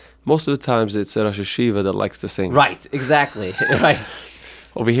 Most of the times it's a Rosh HaYeshiva that likes to sing. Right, exactly. Right.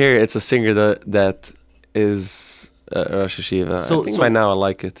 Over here, it's a singer that is Rosh HaYeshiva. I think by now I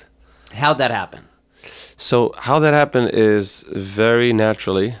like it. How'd that happen? So how that happened is very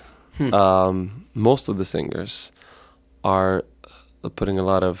naturally. Most of the singers are putting a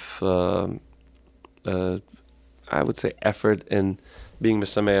lot of, I would say, effort in being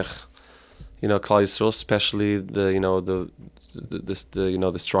mesameach, Klal Yisrael, especially the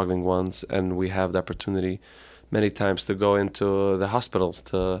struggling ones, and we have the opportunity many times to go into the hospitals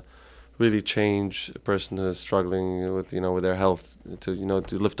to really change a person who is struggling with with their health, to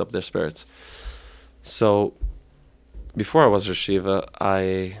lift up their spirits. So before I was Rosh HaYeshiva,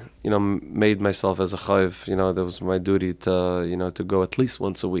 I made myself as a chayv. That was my duty to to go at least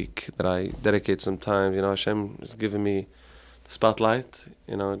once a week. That I dedicate some time. Hashem is giving me the spotlight.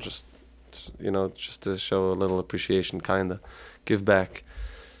 Just to show a little appreciation, kinda give back.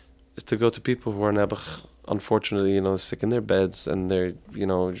 To go to people who are nebuch, unfortunately, sick in their beds, and they're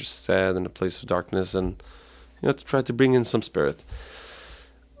just sad in a place of darkness, and to try to bring in some spirit.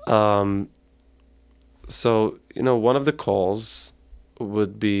 So one of the calls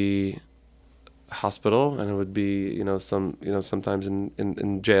would be hospital, and it would be sometimes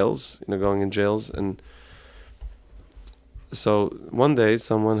in jails, going in jails. And so one day,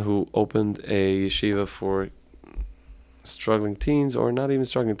 someone who opened a yeshiva for struggling teens, or not even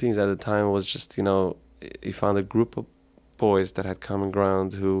struggling teens at the time, was just he found a group of boys that had common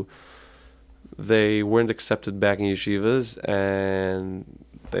ground, who they weren't accepted back in yeshivas, and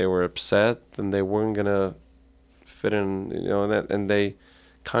they were upset, and they weren't gonna fit in, and they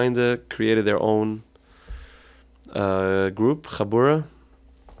kind of created their own group, chabura,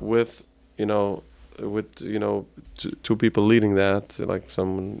 with two people leading that, like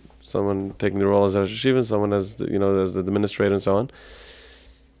someone taking the role as Rosh HaYeshiva, and someone as as the administrator, and so on.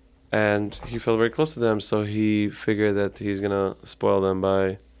 And he felt very close to them, so he figured that he's gonna spoil them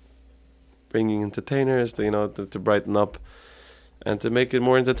by bringing entertainers to brighten up and to make it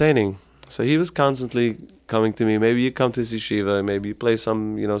more entertaining. So he was constantly coming to me. Maybe you come to this yeshiva, maybe you play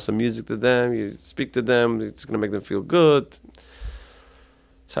some some music to them, you speak to them, it's gonna make them feel good.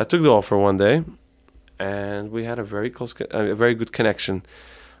 So I took the offer one day, and we had a very very good connection.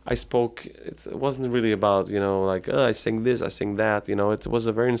 I spoke. It wasn't really about I sing this, I sing that. It was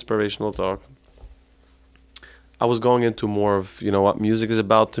a very inspirational talk. I was going into more of what music is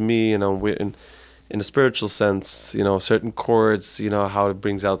about to me. In a spiritual sense, certain chords, how it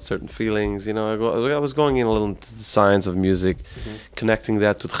brings out certain feelings. I was going in a little into the science of music, connecting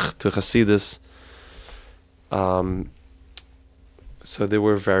that to Chassidus. So they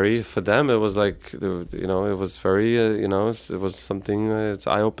were for them, it was like, it was very, it was something, it's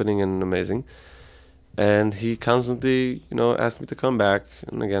eye-opening and amazing. And he constantly, asked me to come back,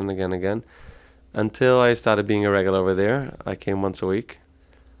 and again, until I started being a regular over there. I came once a week.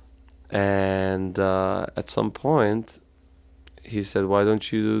 And at some point, he said, why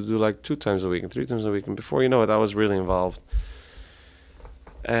don't you do like 2 times a week and 3 times a week? And before you know it, I was really involved.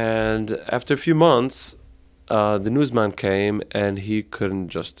 And after a few months, the newsman came, and he couldn't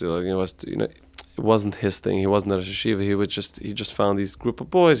just do it. It wasn't his thing. He wasn't at a yeshiva. He just found these group of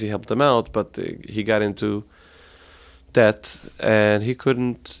boys. He helped them out, but he got into debt, and he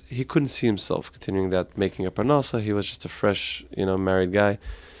couldn't see himself continuing that, making a parnasa. He was just a fresh, married guy.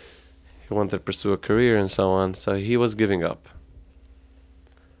 He wanted to pursue a career and so on. So he was giving up.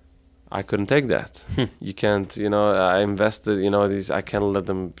 I couldn't take that. You can't, I invested, I can't let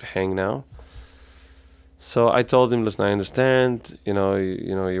them hang now. So I told him, listen, I understand,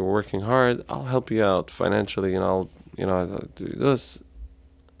 you're working hard. I'll help you out financially, and I'll do this.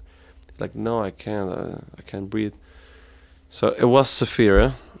 He's like, no, I can't breathe. So it was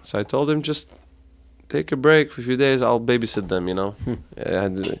Sephira. So I told him, just take a break for a few days. I'll babysit them,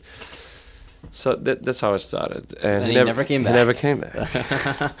 So that's how it started. And he never came back. He never came back.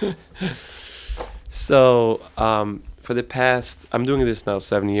 So for the past, I'm doing this now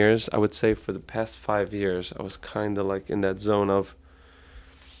 7 years. I would say for the past 5 years, I was kind of like in that zone of,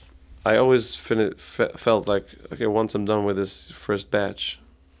 I always felt like, okay, once I'm done with this first batch,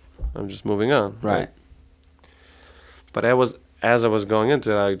 I'm just moving on. Right. But as I was going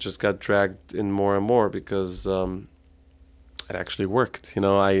into it, I just got dragged in more and more, because it actually worked.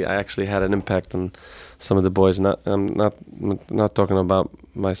 I actually had an impact on some of the boys. I'm not talking about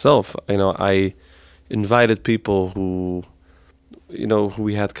myself. I invited people who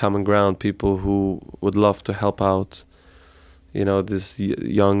we had common ground, people who would love to help out, these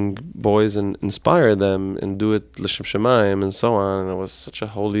young boys and inspire them and do it l'shem shamayim and so on. And it was such a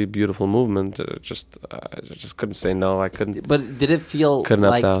holy, beautiful movement. I just couldn't say no. I couldn't. But did it feel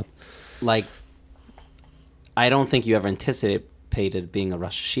like I don't think you ever anticipated being a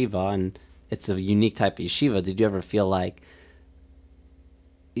Rosh HaYeshiva, and it's a unique type of yeshiva. Did you ever feel like,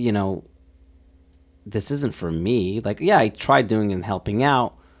 this isn't for me? Like, yeah, I tried doing and helping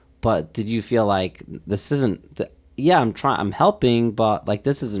out, but did you feel like this isn't I'm helping, but like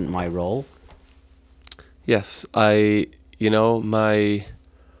this isn't my role? Yes, my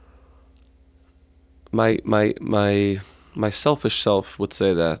selfish self would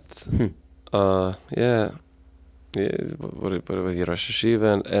say that. What Rosh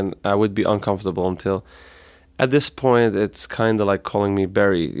HaYeshiva, and I would be uncomfortable until at this point it's kind of like calling me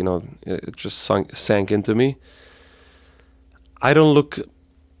Beri. It just sank into me. I don't look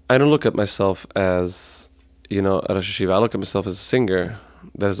at myself as a Rosh HaYeshiva. I look at myself as a singer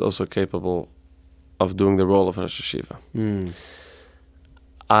that is also capable of doing the role of Rosh HaYeshiva.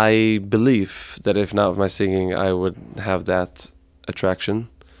 I believe that if not with my singing, I would have that attraction,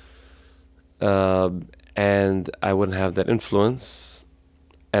 and I wouldn't have that influence,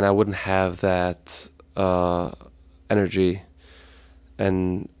 and I wouldn't have that energy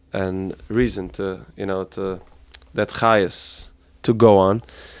and reason to that chayas to go on.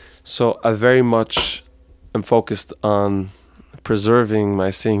 So I very much am focused on preserving my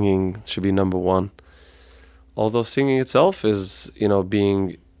singing. Should be number one. Although singing itself is,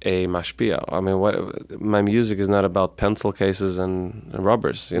 being a mashpia. I mean, my music is not about pencil cases and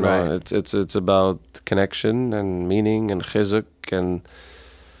rubbers. Right. It's about connection and meaning and chizuk and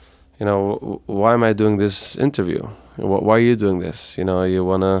why am I doing this interview? Why are you doing this? You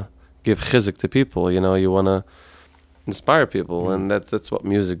wanna give chizuk to people. You wanna inspire people, and that's what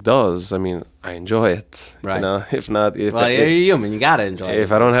music does. I mean, I enjoy it. Right. You're human. You gotta enjoy it.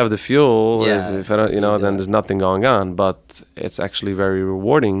 If I don't have the fuel, if I don't, then there's nothing going on. But it's actually very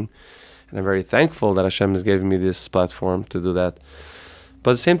rewarding, and I'm very thankful that Hashem has given me this platform to do that.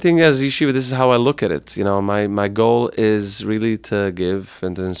 But the same thing as yeshiva, this is how I look at it. My goal is really to give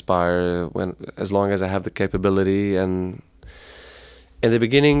and to inspire as long as I have the capability. And in the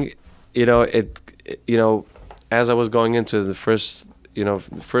beginning, as I was going into the first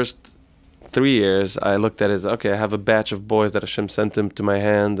 3 years, I looked at it as, okay, I have a batch of boys that Hashem sent them to my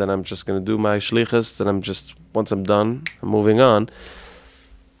hand, and I'm just going to do my shlichus, and once I'm done, I'm moving on.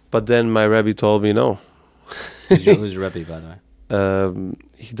 But then my Rebbe told me no. Who's your Rebbe, by the way?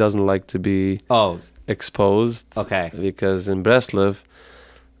 He doesn't like to be exposed. Okay. Because in Breslev,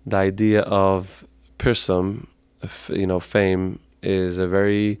 the idea of pirsum, fame, is a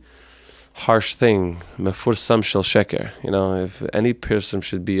very harsh thing. Mefursam shel sheker. If any person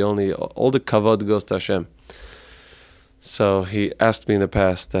should be all the kavod goes to Hashem. So he asked me in the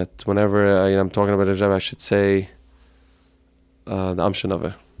past that whenever I'm talking about Rebbe, I should say the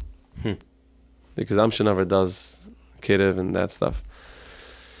Amshanaver. Because Amshanaver does Kirev and that stuff.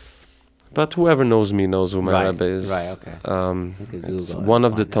 But whoever knows me knows who my Rebbe is. Right, okay. It's one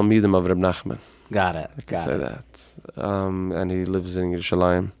of the Talmidim of Reb Nachman. Got it. I can say that. And he lives in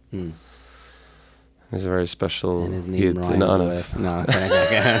Yerushalayim. He's a very special hit in honor. No,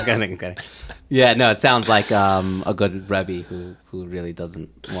 kidding. Yeah, no, it sounds like a good Rebbe who really doesn't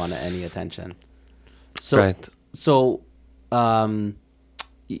want any attention. So,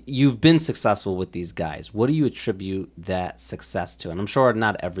 you've been successful with these guys. What do you attribute that success to? And I'm sure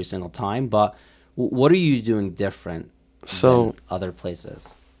not every single time, but what are you doing different than other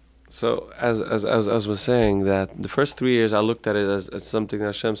places? So as I was saying, that the first 3 years I looked at it as something that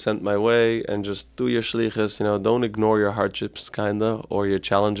Hashem sent my way, and just do your shlichus, don't ignore your hardships or your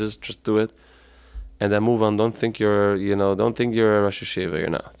challenges, just do it. And then move on. Don't think you're a Rosh HaYeshiva, you're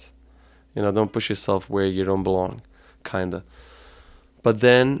not. Don't push yourself where you don't belong, kinda. But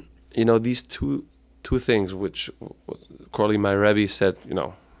then, these two things, which Corley, my Rebbe, said,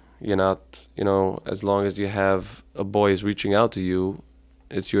 you're not, as long as you have a boy is reaching out to you,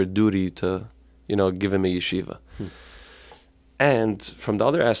 it's your duty to, give him a yeshiva. And from the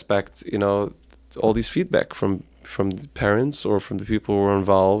other aspect, all these feedback from the parents or from the people who were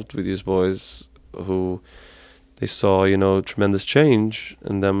involved with these boys, who they saw, tremendous change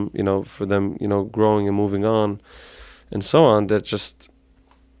in them, for them, growing and moving on and so on, that just,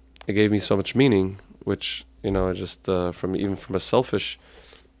 it gave me so much meaning, which, just from a selfish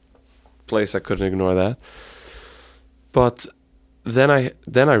place, I couldn't ignore that. But then I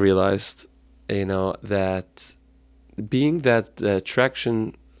realized, that being that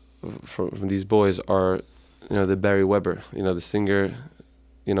attraction from these boys are, the Beri Weber, the singer,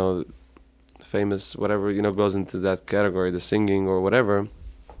 famous, whatever, goes into that category, the singing or whatever.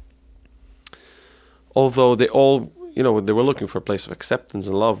 Although they all, they were looking for a place of acceptance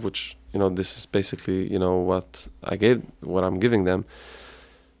and love, which, this is basically, what I'm giving them.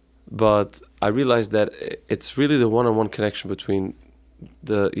 But I realized that it's really the one-on-one connection between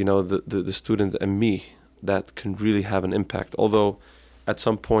the student and me that can really have an impact. Although at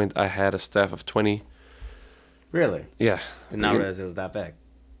some point I had a staff of 20. Really? Yeah. And not realize it was that big.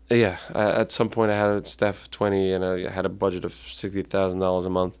 Yeah. At some point I had a staff of 20 and I had a budget of $60,000 a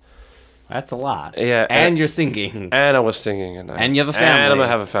month. That's a lot. Yeah. And you're singing. And I was singing. And you have a family. And I'm going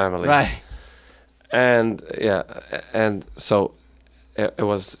to have a family. Right. And yeah. And so it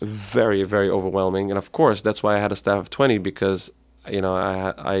was very, very overwhelming. And of course, that's why I had a staff of 20, because,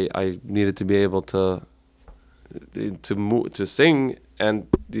 I needed to be able to sing, and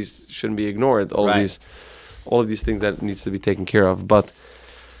these shouldn't be ignored. All of these things that needs to be taken care of. But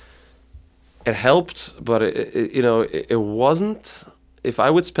it helped, but it wasn't. If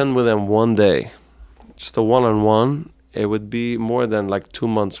I would spend with them one day, just a one-on-one, it would be more than like 2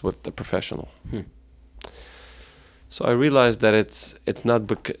 months with the professional. So I realized that it's not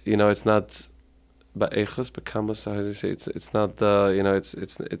it's not ba'echus bekamas. How do you say it's not the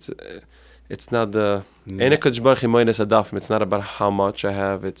it's not the it's not about how much I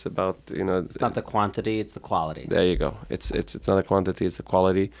have. It's about It's not the quantity, it's the quality. There you go. It's not the quantity, it's the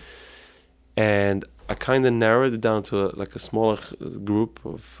quality. And I kind of narrowed it down to a smaller group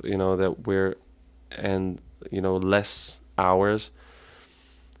of that we're, and less hours,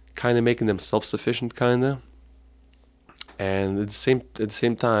 kind of making them self-sufficient, kind of. And at the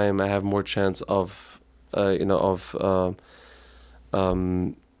same time, I have more chance of revisiting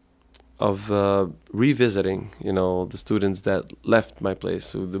the students that left my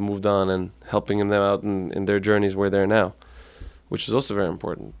place, who moved on, and helping them out in their journeys where they're now, which is also very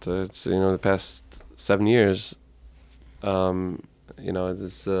important. It's the past 7 years,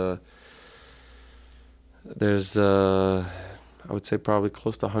 there's I would say probably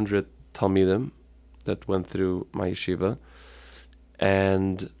close to 100 Talmidim that went through my yeshiva,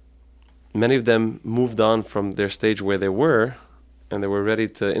 and many of them moved on from their stage where they were, and they were ready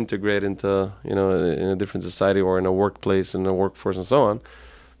to integrate into in a different society or in a workplace, in a workforce and so on,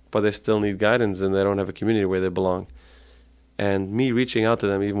 but they still need guidance and they don't have a community where they belong. And me reaching out to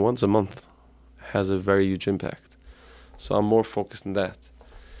them even once a month has a very huge impact. So I'm more focused on that.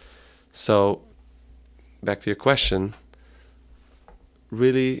 So back to your question,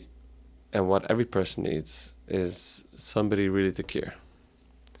 really, and what every person needs is somebody really to care.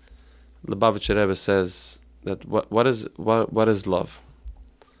 Lubavitcher Rebbe says that what is love?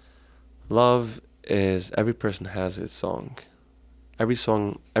 Love is every person has its song.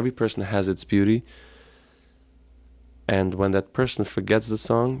 Every person has its beauty. And when that person forgets the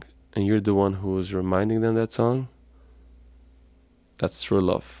song, and you're the one who is reminding them that song, that's true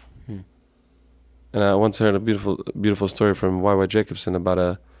love. And I once heard a beautiful story from Y.Y. Jacobson about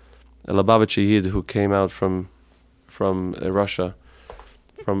a Lubavitcher Yid who came out from Russia,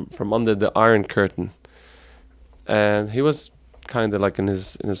 from under the Iron Curtain, and he was kind of like in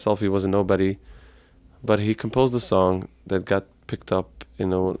himself, he was a nobody, but he composed a song that got picked up,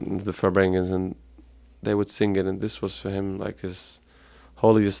 in the Farbrengens, and they would sing it, and this was for him like his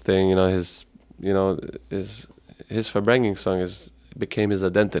holiest thing. His Farbrengen song became his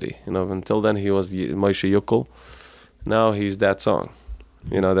identity. Until then he was Moshe Yukkel. Now he's that song,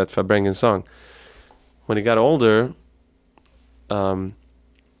 that Farbrengen song. When he got older,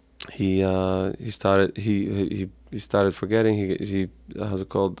 he started forgetting. He how's it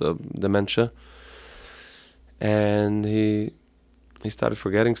called, dementia, and he started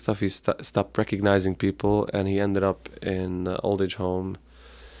forgetting stuff. He stopped recognizing people, and he ended up in an old age home.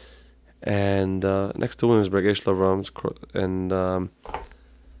 And next to Williamsburg, and there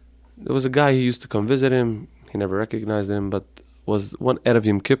was a guy who used to come visit him. He never recognized him, but was one Erev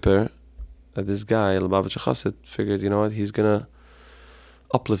Yom Kippur that this guy, Lubavitcher Chassid, figured, he's gonna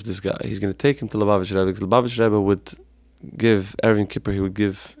uplift this guy. He's gonna take him to Lubavitcher Rebbe, because Lubavitcher Rebbe would give Erev Yom Kippur. It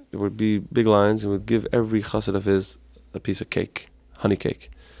would be big lines, and would give every Chassid of his a piece of cake, honey cake,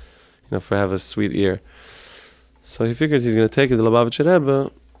 for have a sweet ear. So he figured he's gonna take him to Lubavitcher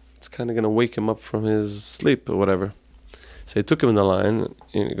Rebbe. It's kind of going to wake him up from his sleep or whatever. So he took him in the line.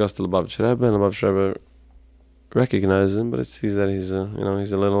 He goes to Lubavitcher Rebbe, and Lubavitcher Rebbe recognizes him, but it sees that he's a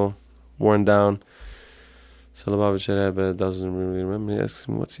little worn down. So Lubavitcher Rebbe doesn't really remember. He asks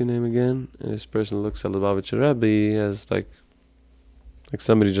him, "What's your name again?" And this person looks at Lubavitcher Rebbe. He has like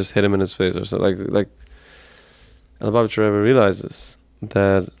somebody just hit him in his face or something. Like Lubavitcher Rebbe realizes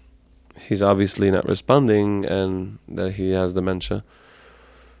that he's obviously not responding and that he has dementia.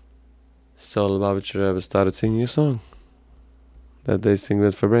 So the Lubavitcher Rebbe started singing a song that they sing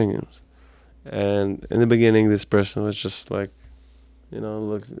with Farbrengens. And in the beginning, this person was just like,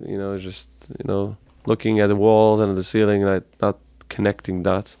 looking at the walls and the ceiling, like not connecting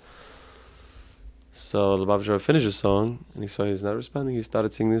dots. So the Lubavitcher Rebbe finished the song, and he saw he's not responding. He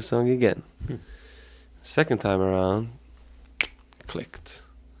started singing this song again. Second time around, clicked.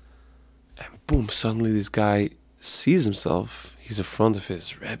 And boom, suddenly this guy sees himself. He's in front of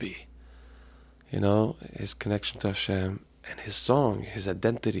his Rebbe. His connection to Hashem and his song, his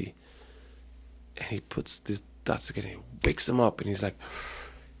identity. And he puts these dots again. He wakes him up, and he's like,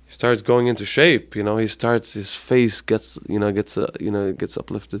 he starts going into shape. His face gets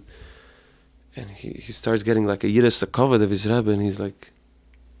uplifted, and he starts getting like a Yiddish covered of his Rebbe, and he's like,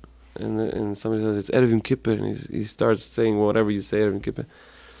 and somebody says it's Erevim Kippur, and he starts saying whatever you say Erevim Kippur.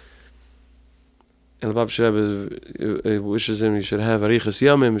 And the Lubavitcher Rebbe wishes him he should have Arichas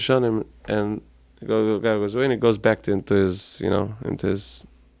Yamim Mishanim, and the guy goes away, and it goes back into his,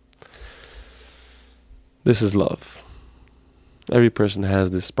 this is love. Every person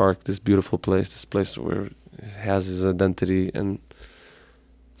has this spark, this beautiful place, this place where he has his identity, and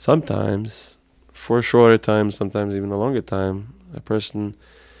sometimes, for a shorter time, sometimes even a longer time, a person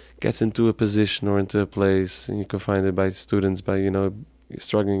gets into a position or into a place, and you can find it by students, by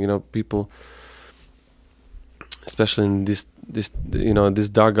struggling, people, especially in this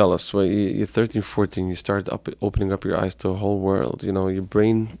dark galus where you're 13, 14, you start opening up your eyes to a whole world. Your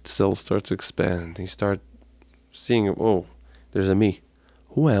brain cells start to expand. You start seeing, oh, there's a me.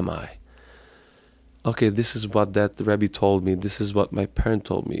 Who am I? Okay, this is what that Rebbe told me. This is what my parent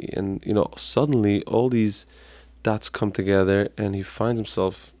told me. And, suddenly all these dots come together, and he finds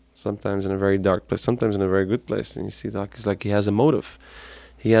himself sometimes in a very dark place, sometimes in a very good place. And you see, it's like he has a motive.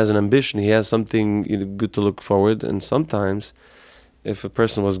 He has an ambition. He has something good to look forward. And sometimes, if a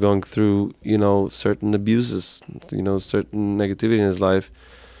person was going through, certain abuses, certain negativity in his life,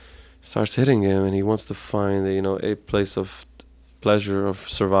 starts hitting him, and he wants to find, a place of pleasure, of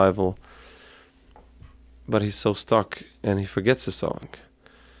survival. But he's so stuck, and he forgets his song.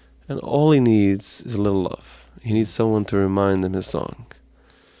 And all he needs is a little love. He needs someone to remind him his song.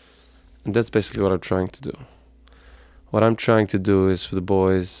 And that's basically what I'm trying to do. What I'm trying to do is for the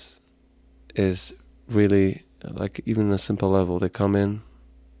boys is really, like, even on a simple level, they come in,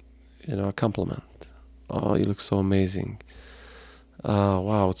 a compliment. Oh, you look so amazing.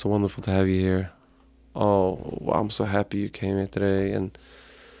 Wow, it's so wonderful to have you here. Oh, wow, I'm so happy you came here today. And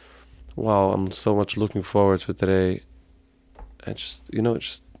wow, I'm so much looking forward to today. And just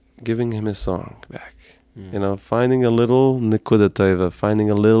giving him his song back. Finding a little nikuda tova, finding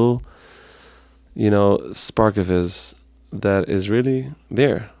a little, spark of his that is really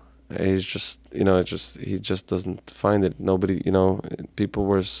there. He's just, he just doesn't find it. Nobody, people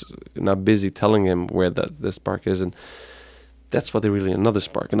were not busy telling him where the spark is. And that's what they really, another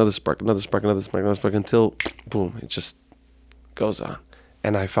spark, until, boom, it just goes on.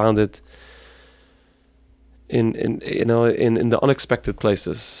 And I found it in the unexpected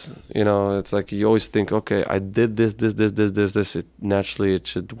places. It's like you always think, okay, I did this. Naturally, it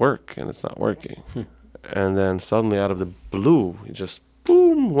should work, and it's not working. And then suddenly, out of the blue, he just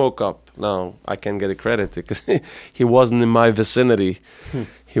boom woke up. Now I can get a credit because he wasn't in my vicinity.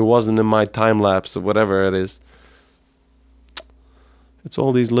 He wasn't in my time lapse or whatever it is. It's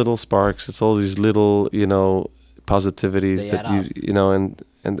all these little sparks. It's all these little positivities that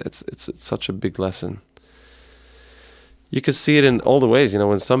and it's such a big lesson. You can see it in all the ways,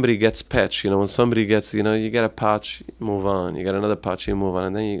 when somebody gets patch, when somebody gets, you get a patch, you move on. You get another patch, you move on.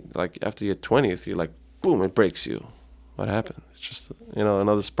 And then you, like, after your 20th, you're like, boom, it breaks you. What happened? It's just,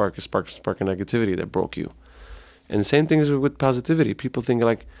 another spark of negativity that broke you. And the same thing is with positivity. People think,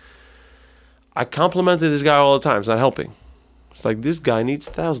 like, I complimented this guy all the time. It's not helping. It's like, this guy needs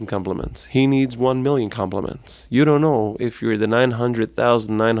 1,000 compliments. He needs 1 million compliments. You don't know if you're the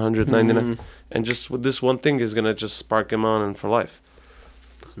 900,999. And just with this one thing is going to just spark him on and for life.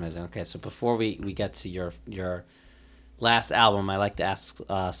 That's amazing. Okay, so before we get to your last album, I like to ask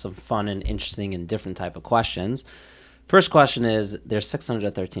some fun and interesting and different type of questions. First question is, there's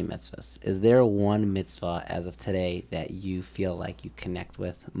 613 mitzvahs. Is there one mitzvah as of today that you feel like you connect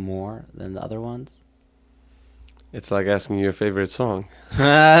with more than the other ones? It's like asking your favorite song.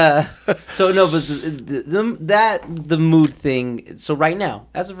 So no, but the mood thing. So right now,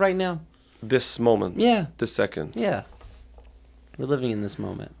 as of right now. This moment. Yeah. This second. Yeah. We're living in this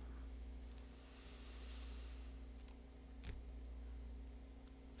moment.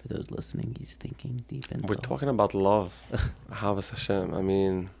 For those listening, he's thinking deep into. We're talking about love. Havas Hashem. I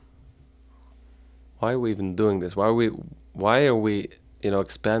mean, why are we even doing this? Why are we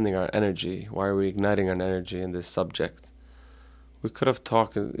expanding our energy? Why are we igniting our energy in this subject? We could have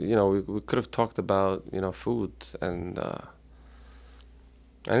talked, we could have talked about, food and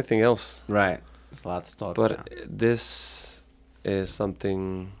anything else. Right. There's lots to talk about. But this is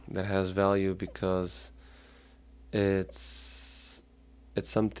something that has value because it's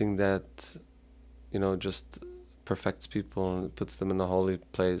something that, just perfects people and puts them in a holy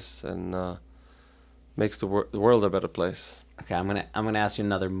place and makes the world a better place. Okay, I'm gonna ask you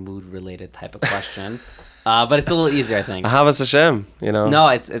another mood-related type of question, but it's a little easier, I think. Ahavas Hashem, No,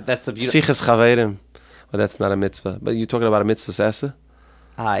 that's a beautiful. Sichas Chaverim. Well, that's not a mitzvah. But you're talking about a mitzvah esse?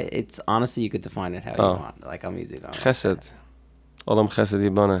 It's honestly, you could define it how you want. Like, I'm easy to. Chesed. Olam Chesed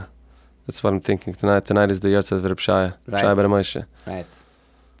Yibana. That's what I'm thinking tonight. Tonight is the Yahrzeit of Reb Shaya. Right. Shaya ben Moshe. Right.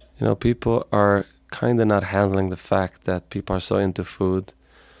 People are kind of not handling the fact that people are so into food.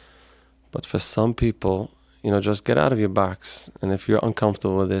 But for some people, just get out of your box. And if you're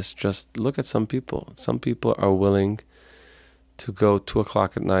uncomfortable with this, just look at some people. Some people are willing to go 2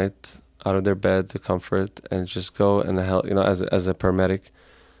 o'clock at night out of their bed to comfort and just go and help, as a paramedic,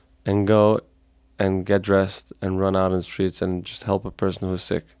 and go and get dressed and run out in the streets and just help a person who's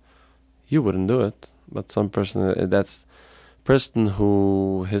sick. You wouldn't do it, but some person, that's person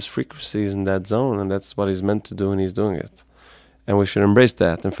who his frequency is in that zone, and that's what he's meant to do, and he's doing it. And we should embrace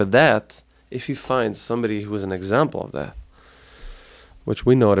that. And for that, if you find somebody who is an example of that, which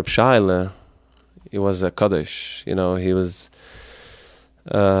we know Reb Shaya, he was a Kaddish, he was,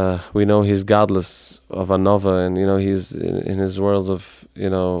 we know he's godless of Anova, and, he's in his worlds of,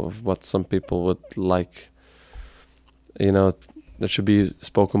 of what some people would like, that should be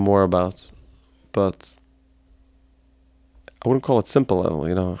spoken more about. But I wouldn't call it simple level,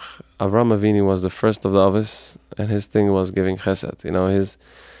 Avram Avinu was the first of the Avos, and his thing was giving chesed,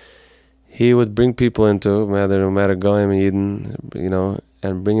 he would bring people into, no matter Goyim and Eden,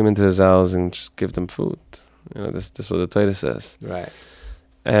 and bring them into his house and just give them food. This is what the Torah says. Right.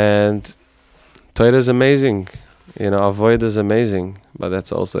 And Torah is amazing, avoid is amazing, but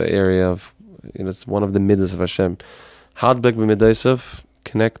that's also an area of, it's one of the midas of Hashem. Hadbek b'midasav,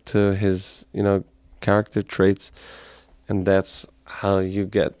 connect to his, character traits, and that's how you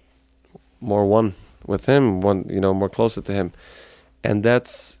get more one with him, more closer to him. And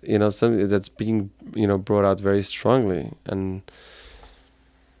that's, something that's being, brought out very strongly and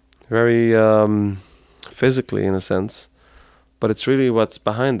very physically in a sense. But it's really what's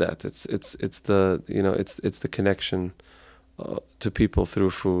behind that. It's the, it's the connection to people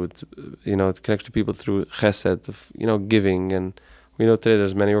through food, to connect to people through chesed, of, giving. And we know today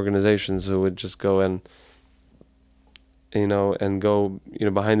there's many organizations who would just go and, and go,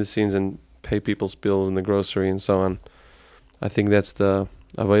 behind the scenes and pay people's bills in the grocery and so on. I think that's the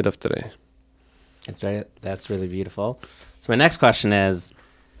avoid of today. That's really beautiful. So my next question is,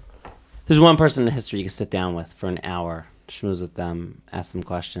 there's one person in history you can sit down with for an hour, schmooze with them, ask them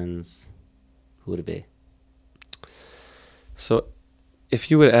questions. Who would it be? So if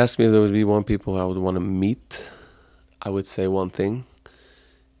you would ask me if there would be one people I would want to meet, I would say one thing.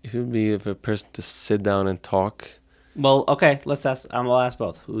 If it would be if a person to sit down and talk. Well, okay, let's ask. I'll ask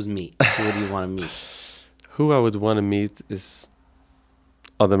both. Who's meet? Who would you want to meet? Who I would want to meet is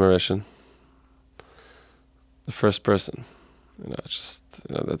Adam Arishan, the first person. That's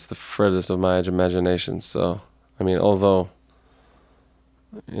the furthest of my imagination. So, although,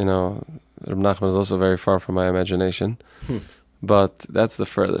 Reb Nachman is also very far from my imagination, but that's the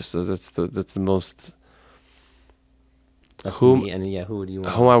furthest. So that's the most. Who would you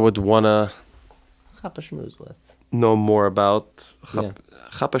want? Who I would want to with. Know more about.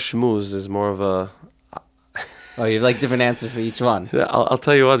 Chapa Shmuz is more of a. Oh, you have like different answers for each one. I'll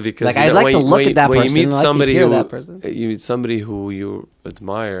tell you what, because I'd like to look at that person. When you meet somebody you meet somebody who you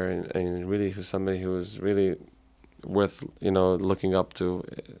admire and really somebody who is really worth looking up to.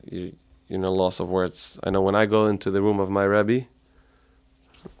 Loss of words. I know when I go into the room of my Rebbe,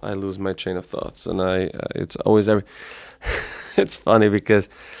 I lose my chain of thoughts, and it's always it's funny because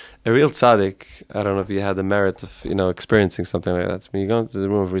a real tzaddik, I don't know if you had the merit of experiencing something like that. When you go into the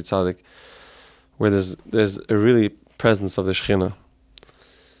room of a real tzaddik, where there's a really presence of the Shekhinah,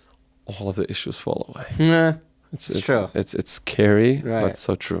 all of the issues fall away. Yeah, it's true. It's scary, right, but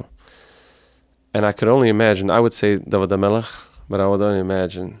so true. And I could only imagine. I would say David HaMelech, but I would only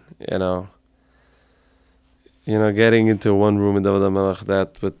imagine, getting into one room in David HaMelech,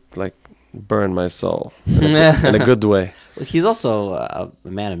 that would like burn my soul in a good way. Well, he's also a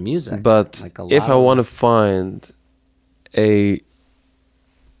man of music. But if I want to find a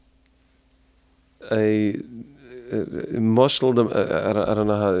emotional. I don't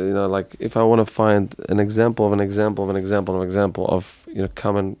know how, like if I want to find an example of an example of an example of an example of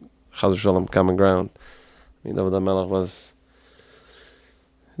common Chas v'Shalom, common ground. I mean, David HaMelech was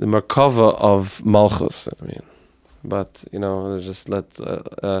the Merkava of Malchus. I mean, but just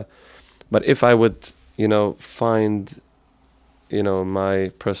but if I would find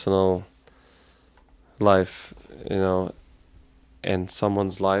my personal life and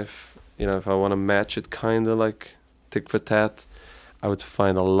someone's life, if I want to match it kind of like tick for tat, I would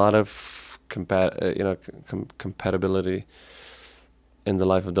find a lot of compatibility in the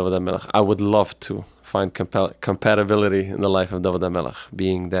life of David HaMelech. I would love to find compatibility in the life of David HaMelech,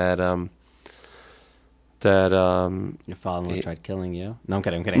 being that your father-in-law tried killing you. No, I'm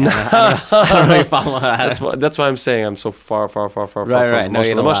kidding. I don't know your father-in-law. That's why I'm saying I'm so far from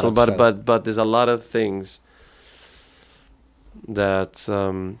emotional. But there's a lot of things that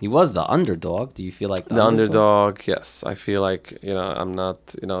he was the underdog. Do you feel like the underdog? Yes, I feel like I'm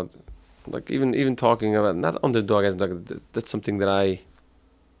not like even talking about not underdog as like that's something that I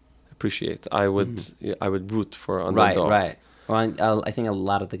appreciate. I would root for underdog. Right. Well, I think a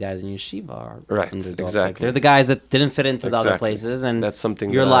lot of the guys in yeshiva are underdogs. Exactly. Like, they're the guys that didn't fit into the other places, and that's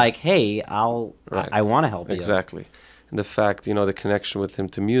something you're like, hey, I want to help you. Exactly. And the fact, the connection with him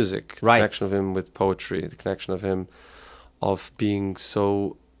to music, the connection of him with poetry, the connection of him of being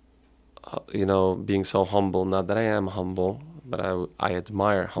so, being so humble. Not that I am humble, but I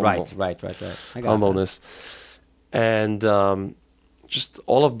admire humble. Right. Humbleness, and just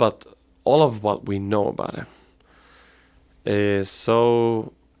all of what we know about him is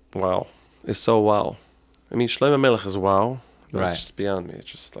so wow. I mean, Shlomo Melech is wow, but it's just beyond me. It's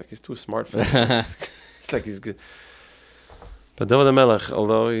just like he's too smart for me. It's like he's good. But David HaMelech,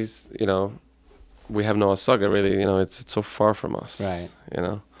 although he's, we have no asaga really, it's so far from us. Right.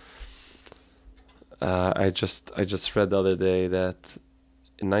 I just read the other day that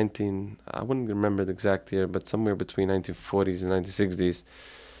in I wouldn't remember the exact year, but somewhere between 1940s and 1960s,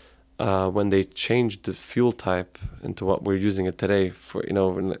 when they changed the fuel type into what we're using it today for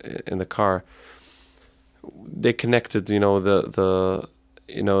in the car, they connected the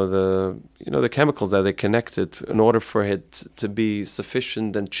chemicals that they connected in order for it to be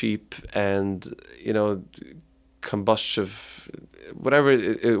sufficient and cheap and combustive, whatever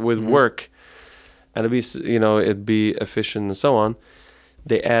it would work, and it'd be efficient and so on.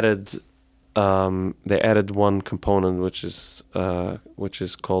 They added one component which is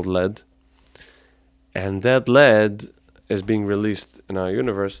called lead, and that lead is being released in our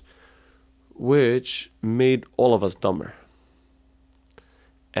universe, which made all of us dumber.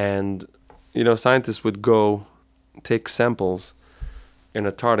 And scientists would go take samples in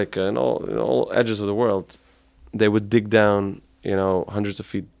Antarctica and all edges of the world. They would dig down hundreds of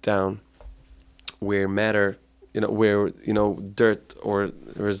feet down where matter, where dirt or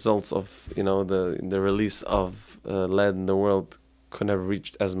results of the release of lead in the world could never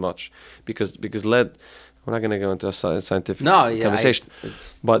reach as much because lead. We're not going to go into a scientific conversation,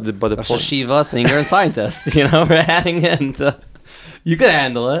 but the Rosh HaYeshiva, singer and scientist. We're adding in. You could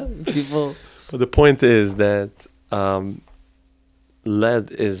handle it, people. But the point is that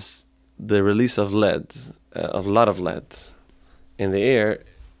lead is the release of lead, a lot of lead in the air,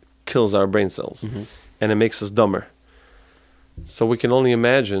 kills our brain cells. And it makes us dumber. So we can only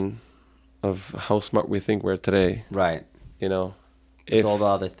imagine of how smart we think we're today. Right. If all the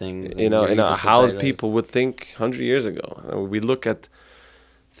other things. How people would think 100 years ago. We look at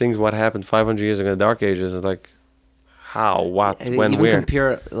things what happened 500 years ago in the Dark Ages. It's like how, what, when, where.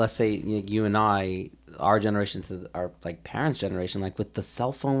 Compare, let's say you and I, our generation to our parents' generation, with the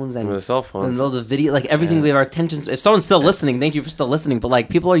cell phones and all the video, everything we have our attention. If someone's still listening, thank you for still listening. But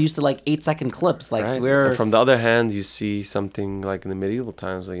people are used to 8-second clips. We're. And from the other hand, you see something in the medieval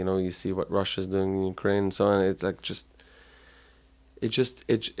times. You see what Russia's doing in Ukraine and so on. It's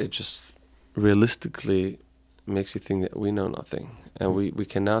it just realistically makes you think that we know nothing, and we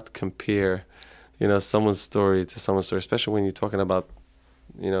cannot compare, someone's story to someone's story, especially when you're talking about,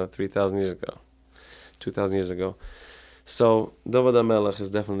 3,000 years ago. 2,000 years ago. So David HaMelech is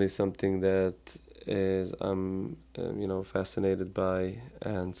definitely something that is I'm fascinated by,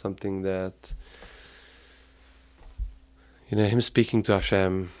 and something that him speaking to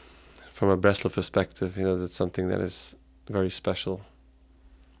Hashem from a Breslev perspective, that's something that is very special.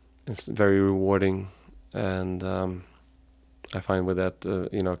 It's very rewarding, and I find with that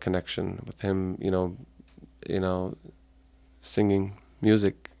connection with him, singing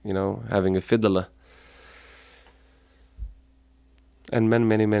music, having a fiddler. And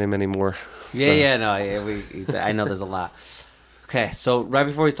many more. I know there's a lot. Okay, so right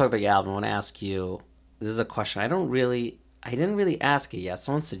before we talk about your album, I want to ask you, this is a question. I didn't really ask it yet.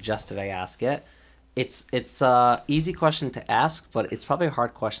 Someone suggested I ask it. It's a easy question to ask, but it's probably a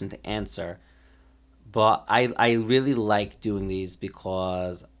hard question to answer. But I really like doing these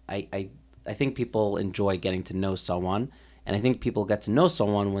because I think people enjoy getting to know someone, and I think people get to know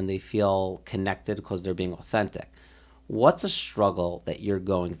someone when they feel connected because they're being authentic. What's a struggle that you're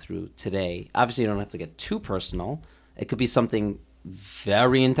going through today? Obviously, you don't have to get too personal. It could be something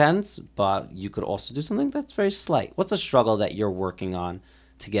very intense, but you could also do something that's very slight. What's a struggle that you're working on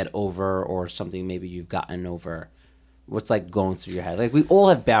to get over, or something maybe you've gotten over? What's like going through your head? Like, we all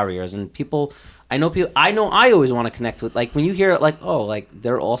have barriers, and I know I always want to connect with, like, when you hear like, oh, like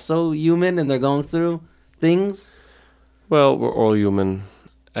they're also human and they're going through things. Well, we're all human,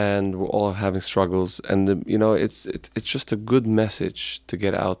 and we're all having struggles, and it's just a good message to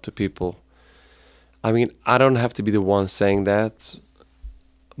get out to people. I mean, I don't have to be the one saying that,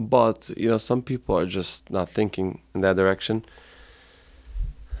 but some people are just not thinking in that direction.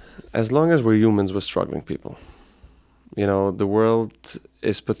 As long as we're humans, we're struggling people. The world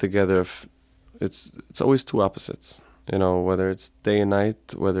is put together. It's always two opposites. Whether it's day and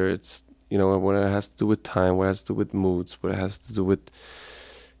night, whether it's what it has to do with time, what it has to do with moods, what it has to do with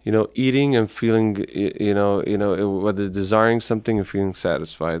eating and feeling, whether desiring something and feeling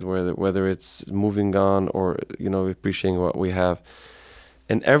satisfied, whether it's moving on or appreciating what we have.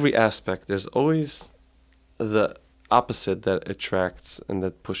 In every aspect, there's always the opposite that attracts and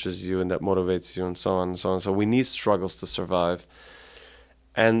that pushes you and that motivates you, and so on and so on. So we need struggles to survive.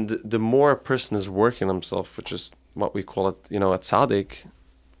 And the more a person is working on himself, which is what we call it, a tzaddik,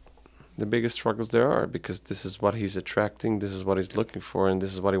 the biggest struggles there are, because this is what he's attracting, this is what he's looking for, and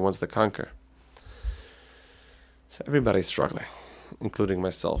this is what he wants to conquer. So everybody's struggling, including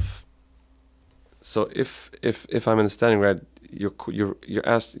myself. So if I'm understanding right, you're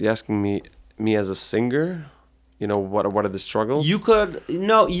asking me as a singer, what are the struggles? You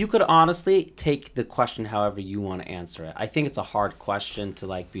could honestly take the question however you want to answer it. I think it's a hard question to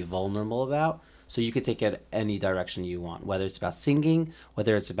like be vulnerable about. So you could take it any direction you want, whether it's about singing,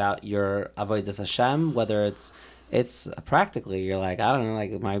 whether it's about your avodas Hashem, whether it's practically, you're like, I don't know,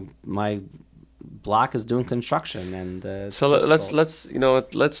 like my block is doing construction, and so let's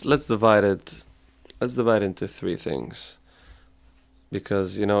divide it. Let's divide it into three things,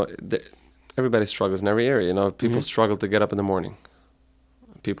 because everybody struggles in every area. People struggle to get up in the morning.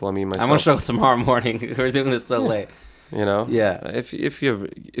 People, I mean myself. I'm gonna struggle tomorrow morning. We're doing this so late. Yeah. If you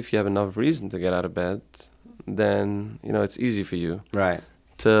have enough reason to get out of bed, then it's easy for you, right,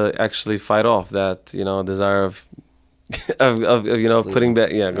 to actually fight off that desire of putting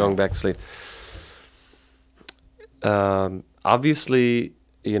back, going back to sleep. Obviously,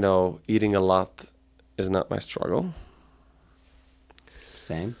 eating a lot is not my struggle.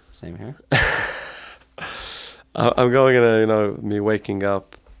 Same here. I'm going in me waking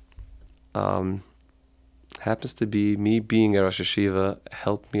up. Happens to be me being a Rosh HaYeshiva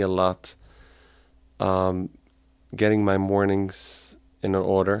helped me a lot. Getting my mornings in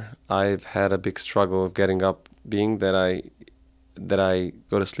order. I've had a big struggle of getting up, being that I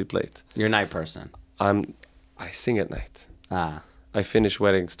go to sleep late. You're a night person. I sing at night. I finish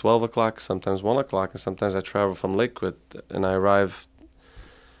weddings 12 o'clock, sometimes 1 o'clock, and sometimes I travel from Lakewood and I arrive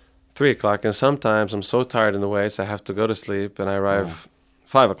 3 o'clock, and sometimes I'm so tired in the way, so I have to go to sleep, and I arrive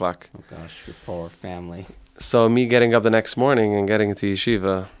 5 o'clock. Oh gosh, your poor family. So me getting up the next morning and getting to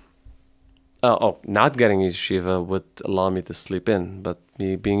yeshiva, not getting yeshiva would allow me to sleep in, but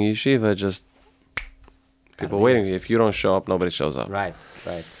me being yeshiva, just people waiting. If you don't show up, nobody shows up. Right.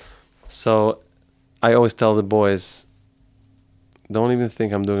 So I always tell the boys, don't even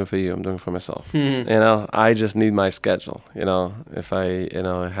think I'm doing it for you. I'm doing it for myself. I just need my schedule. If I,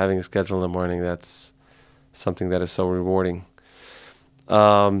 having a schedule in the morning, that's something that is so rewarding.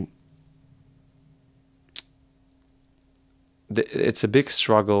 It's a big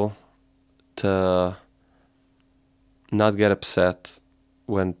struggle to not get upset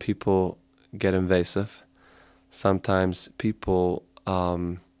when people get invasive. Sometimes people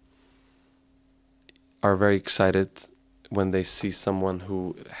are very excited when they see someone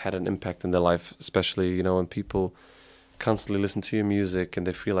who had an impact in their life, especially, when people constantly listen to your music and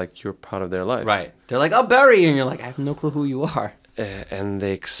they feel like you're part of their life. Right. They're like, oh, Beri, and you're like, I have no clue who you are. And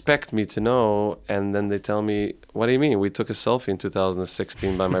they expect me to know, and then they tell me, what do you mean? We took a selfie in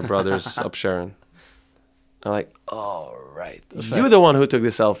 2016 by my brother's up Sharon. I'm like, oh, right. You're the one who took the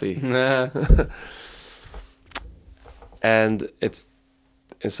selfie. And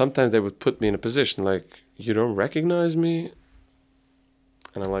sometimes they would put me in a position like, you don't recognize me?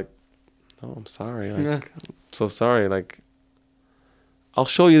 And I'm like, no, I'm sorry. I'm so sorry. Like, I'll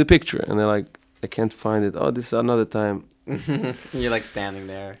show you the picture. And they're like, I can't find it. Oh, this is another time. You're like standing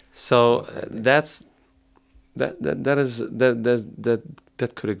there. So that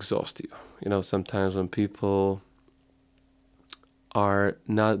could exhaust you. You know, sometimes when people are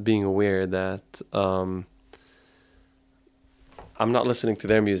not being aware that I'm not listening to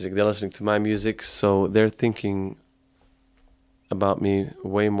their music, they're listening to my music, so they're thinking about me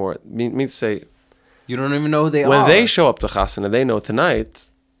way more. Me to say, you don't even know who they are. When they show up to Chassan and they know tonight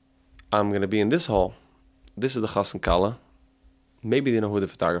I'm going to be in this hall, this is the Chassan Kala, maybe they know who the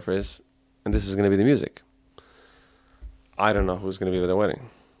photographer is, and this is going to be the music. I don't know who's going to be at the wedding,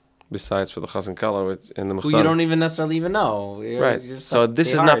 besides for the Chassan Kala and the Mukhtar. Who you don't even necessarily even know. Right. So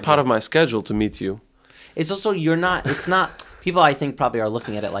this is not part of my schedule to meet you. It's also, it's not, people I think probably are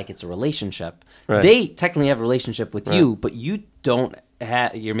looking at it like it's a relationship. Right. They technically have a relationship with you, but you don't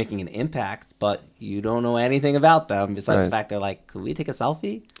have, you're making an impact, but you don't know anything about them besides the fact they're like, could we take a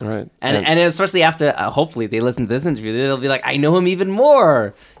selfie? Right. And especially after, hopefully they listen to this interview, they'll be like, I know him even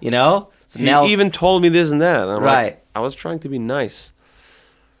more, you know? So he now, even told me this and that. And I'm right. like, I was trying to be nice.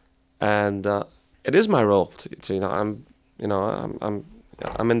 And it is my role to I'm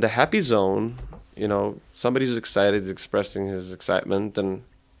in the happy zone. You know, somebody who's excited is expressing his excitement, and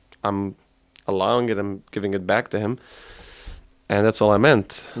I'm allowing it. I'm giving it back to him, and that's all I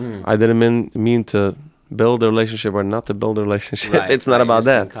meant. I didn't mean to build a relationship or not to build a relationship. Right, it's not about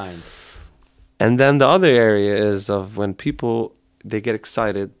that. kind. And then the other area is of when people, they get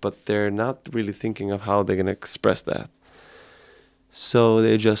excited, but they're not really thinking of how they're going to express that. So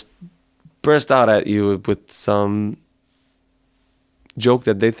they just burst out at you with some joke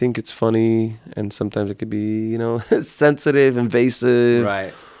that they think it's funny, and sometimes it could be, you know, sensitive, invasive,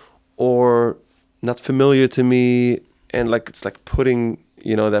 right, or not familiar to me, and like it's like putting,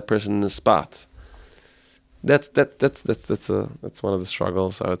 you know, that person in the spot. That's one of the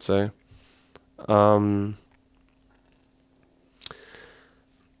struggles, I would say.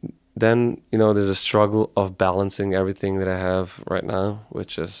 Then, you know, there's a struggle of balancing everything that I have right now,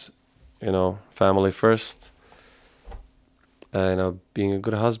 which is, you know, family first, you know, being a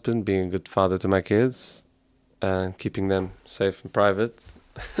good husband, being a good father to my kids, and keeping them safe and private,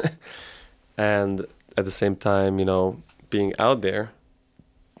 and at the same time, you know, being out there,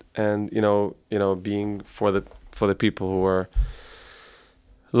 and you know, being for the people who are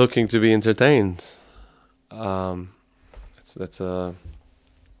looking to be entertained.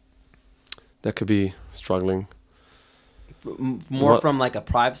 That could be struggling. More from like a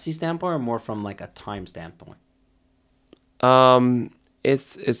privacy standpoint, or more from like a time standpoint?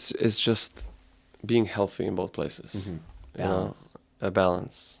 It's just being healthy in both places. Balance. You know, a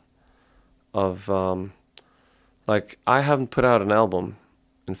balance of like I haven't put out an album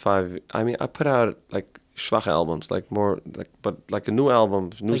in 5. I mean, I put out like schwache albums, like more like, but like a new album,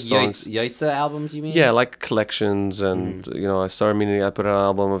 new like songs. Yaitze albums, you mean? Yeah, like collections, and you know, I started meaning I put out an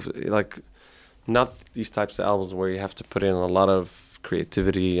album of like, not these types of albums where you have to put in a lot of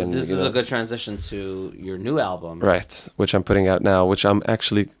creativity. And this is a good transition to your new album, right? Which I'm putting out now, which I'm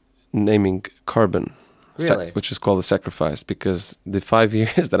actually naming Carbon, really, which is called a sacrifice, because the 5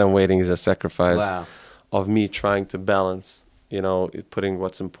 years that I'm waiting is a sacrifice of me trying to balance, you know, putting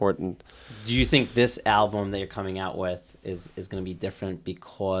what's important. Do you think this album that you're coming out with is going to be different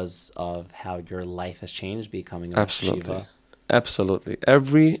because of how your life has changed, becoming a yeshiva? Absolutely.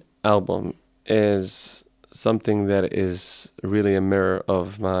 Every album is something that is really a mirror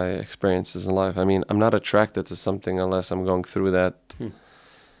of my experiences in life. I mean, I'm not attracted to something unless I'm going through that.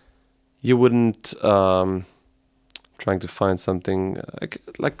 You wouldn't trying to find something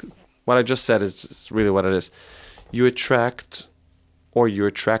like what I just said is just really what it is. You attract, or you're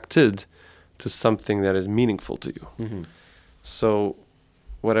attracted to something that is meaningful to you. So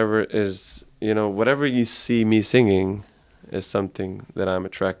whatever is, you know, whatever you see me singing is something that I'm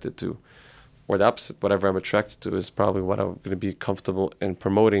attracted to. Or the opposite, whatever I'm attracted to is probably what I'm going to be comfortable in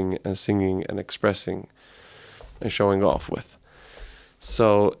promoting and singing and expressing and showing off with.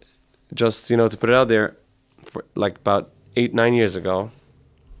 So just, you know, to put it out there, for like about 8-9 years ago,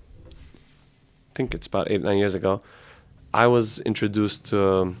 I think it's about 8-9 years ago, I was introduced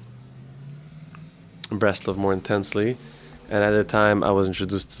to Breslev more intensely, and at the time I was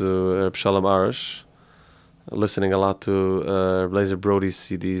introduced to Reb Shalom Arush, listening a lot to Reb Lazer Brody's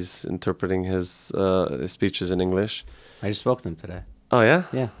CDs, interpreting his speeches in English. I just spoke to him today. Oh yeah,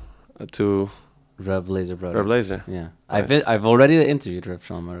 yeah. To Reb Lazer Brody. Reb Lazer. Yeah, nice. I've already interviewed Reb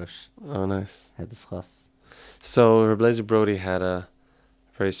Shalom Arush. Oh nice. Had this class. So Reb Lazer Brody had a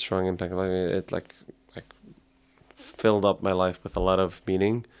very strong impact. Like it like filled up my life with a lot of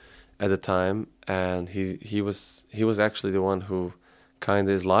meaning at the time, and he was actually the one who kind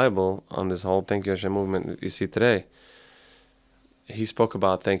of is liable on this whole Thank You Hashem movement that you see today. He spoke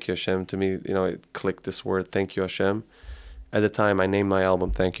about Thank You Hashem to me. It clicked, this word Thank You Hashem. At the time, I named my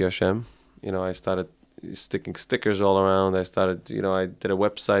album Thank You Hashem. I started sticking stickers all around. I started, I did a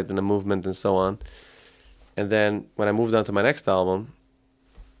website and a movement and so on. And then when I moved on to my next album,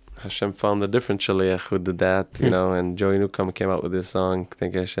 Hashem found a different shaliach who did that, and Joey Newcomb came out with this song,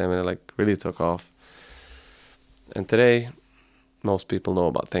 Thank You Hashem, and it really took off. And today, most people know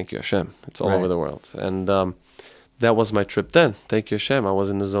about Thank You Hashem. It's all over the world. And that was my trip then. Thank You Hashem. I was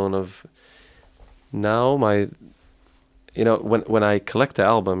in the zone of now when I collect the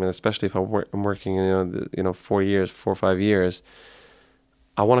album, and especially if I'm working 4 or 5 years,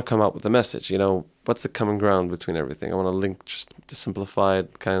 I want to come out with a message. What's the common ground between everything? I want to link, just to simplify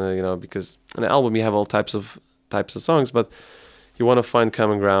it, kind of, because in an album you have all types of songs, but you want to find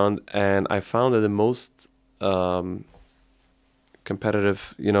common ground. And I found that the most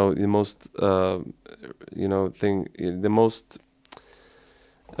competitive, the most the most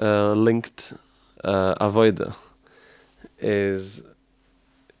linked avoida is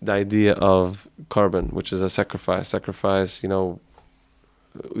the idea of carbon, which is a sacrifice.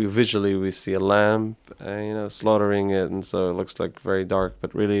 Visually we see a lamb, slaughtering it, and so it looks like very dark,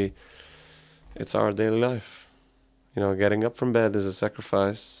 but really it's our daily life. Getting up from bed is a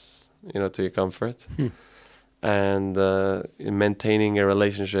sacrifice, to your comfort. And in maintaining a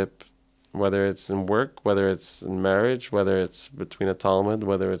relationship, whether it's in work, whether it's in marriage, whether it's between a Talmud,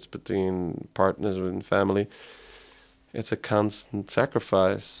 whether it's between partners within family, it's a constant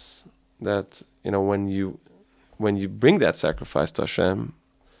sacrifice that, when you bring that sacrifice to Hashem,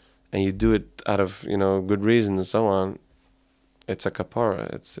 and you do it out of, good reason and so on, it's a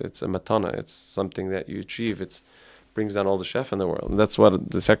kapara, it's a matana, it's something that you achieve. It brings down all the chef in the world. And that's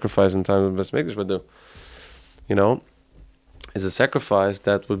what the sacrifice in time of Best Mikdash would do. Is a sacrifice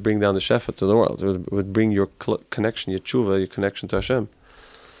that would bring down the chef to the world. It would bring your connection, your tshuva, your connection to Hashem.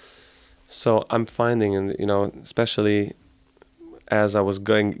 So I'm finding, and especially as I was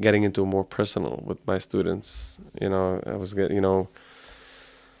getting into more personal with my students, I was getting, it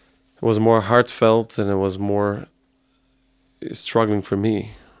was more heartfelt, and it was more struggling for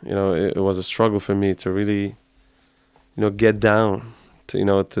me. It was a struggle for me to really, get down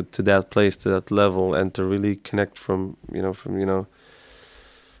to, to that place, to that level, and to really connect from. And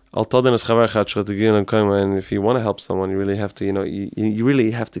if you want to help someone, you really have to, you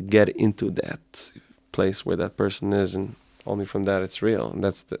really have to get into that place where that person is, and only from that it's real. And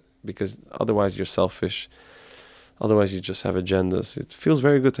because otherwise you're selfish. Otherwise, you just have agendas. It feels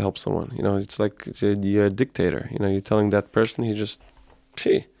very good to help someone. It's like you're a dictator. You're telling that person,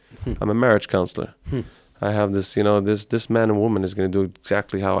 I'm a marriage counselor. I have this, this man and woman is going to do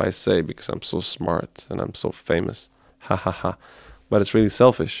exactly how I say because I'm so smart and I'm so famous. Ha ha ha. But it's really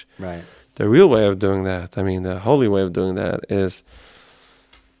selfish. Right. The real way of doing that, the holy way of doing that is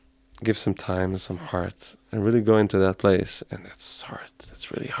give some time and some heart and really go into that place. And that's hard. That's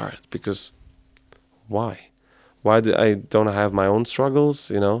really hard because why? Why don't I have my own struggles,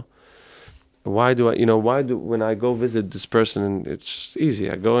 Why do when I go visit this person, and it's just easy.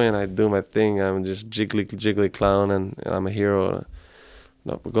 I go in, I do my thing, I'm just jiggly clown, and I'm a hero.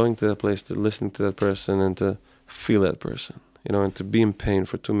 No, we're going to that place to listen to that person and to feel that person, and to be in pain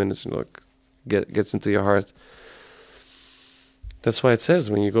for 2 minutes, and gets into your heart. That's why it says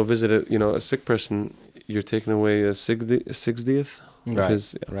when you go visit a sick person, you're taking away a sixtieth of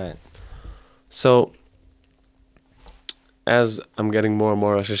his. Right. So, as I'm getting more and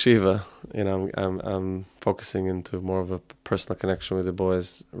more Rosh HaYeshiva, I'm focusing into more of a personal connection with the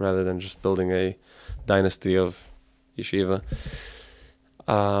boys rather than just building a dynasty of yeshiva.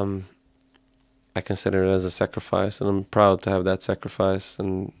 I consider it as a sacrifice, and I'm proud to have that sacrifice.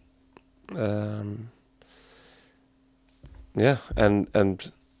 And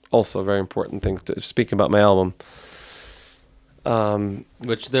and also a very important thing to speak about my album.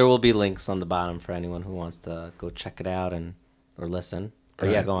 Which there will be links on the bottom for anyone who wants to go check it out or listen. But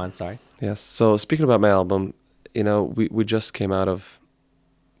yeah, go on, sorry. Yes, so speaking about my album, we just came out of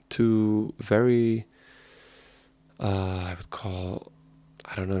two very, I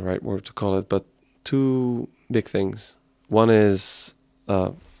don't know the right word to call it, but two big things. One is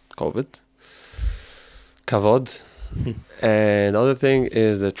COVID, kavod, and the other thing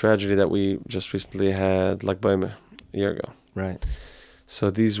is the tragedy that we just recently had, like a year ago. Right.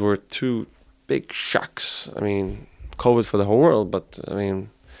 So these were two big shocks. COVID for the whole world, but in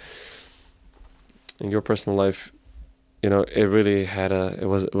your personal life, it really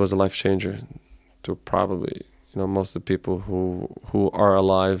it was a life changer to probably, most of the people who are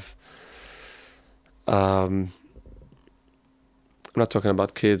alive. I'm not talking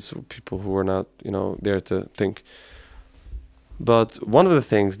about kids, or people who are not, there to think. But one of the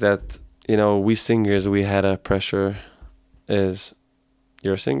things that, we singers, we had a pressure is,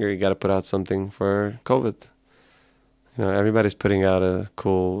 you're a singer, you got to put out something for COVID. Everybody's putting out a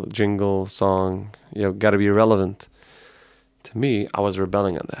cool jingle song. You got to be relevant. To me, I was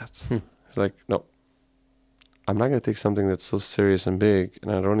rebelling on that. It's like, no, I'm not going to take something that's so serious and big,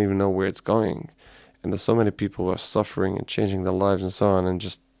 and I don't even know where it's going. And there's so many people who are suffering and changing their lives and so on, and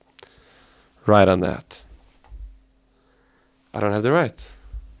just ride on that. I don't have the right.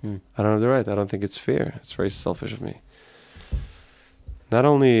 I don't have the right. I don't think it's fair. It's very selfish of me. Not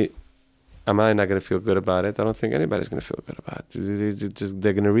only am I not going to feel good about it, I don't think anybody's going to feel good about it.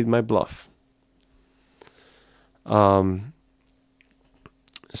 They're going to read my bluff.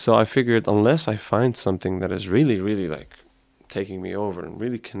 So I figured, unless I find something that is really, really like taking me over and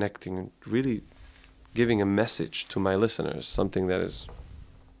really connecting and really giving a message to my listeners, something that is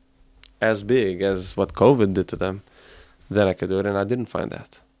as big as what COVID did to them, then I could do it. And I didn't find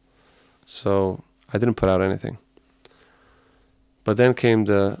that. So I didn't put out anything. But then came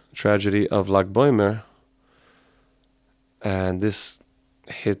the tragedy of Lag Boimer, and this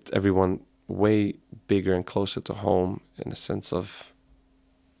hit everyone way bigger and closer to home in the sense of,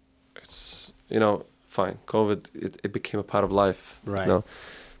 it's, fine, COVID, it became a part of life. Right.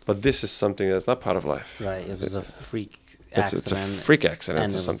 But this is something that's not part of life. Right. It was a freak accident. It's a freak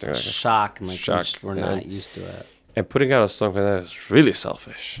accident or something like that. Shock, and Shock, we're not used to it. And putting out a song like that is really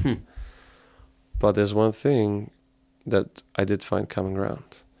selfish. But there's one thing that I did find common ground.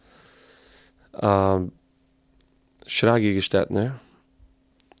 Shragi Gestetner,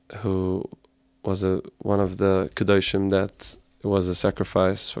 who was one of the Kedoshim that was a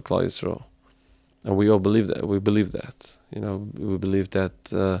sacrifice for Klal Yisrael. And we all believe that. We believe that. We believe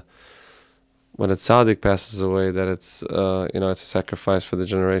that when a tzaddik passes away, that it's it's a sacrifice for the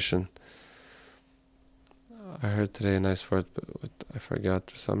generation. I heard today a nice word, but I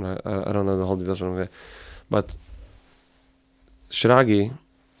forgot. I don't know the whole details. But Shragi,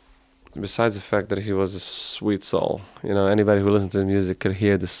 besides the fact that he was a sweet soul, anybody who listens to his music could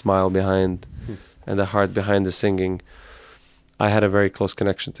hear the smile behind and the heart behind the singing. I had a very close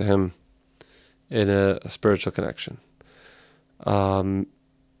connection to him in a spiritual connection.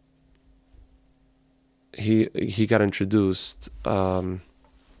 He got introduced a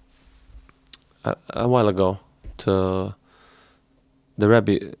while ago to the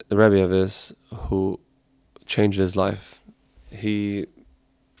Rebbe of his, who changed his life. The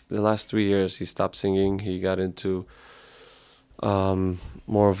last 3 years he stopped singing. He got into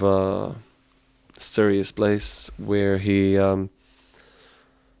more of a serious place where he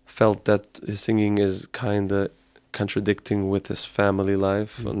felt that his singing is kind of contradicting with his family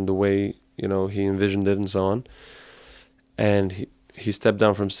life and the way he envisioned it and so on. And he stepped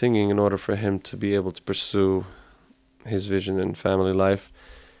down from singing in order for him to be able to pursue his vision in family life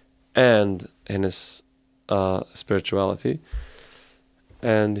and in his spirituality.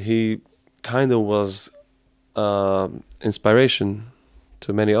 And he kind of was inspiration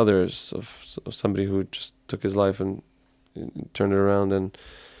to many others of somebody who just took his life and turned it around. And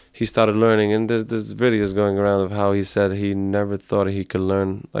he started learning, and there's videos going around of how he said he never thought he could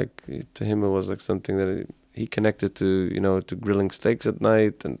learn. Like, to him it was like something that he connected to, to grilling steaks at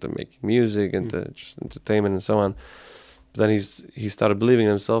night and to making music and to just entertainment and so on. But then he started believing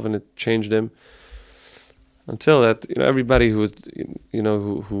in himself, and it changed him. Until that, everybody who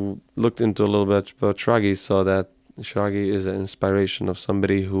looked into a little bit about Shragi saw that Shragi is an inspiration of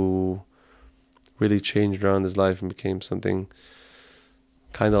somebody who really changed around his life and became something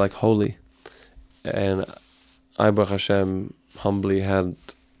kind of like holy. And I, Baruch Hashem, humbly had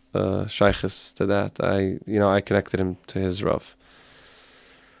shaykhs to that. I connected him to his Rav.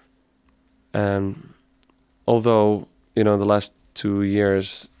 And although, the last 2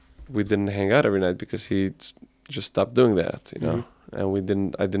 years we didn't hang out every night because he just stopped doing that, and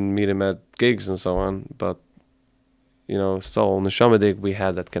I didn't meet him at gigs and so on, but soul, neshama, we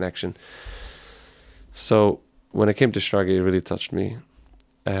had that connection. So when it came to Shragi, it really touched me,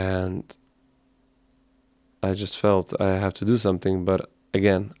 and I just felt I have to do something. But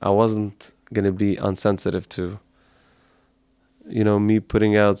again, I wasn't gonna be unsensitive to me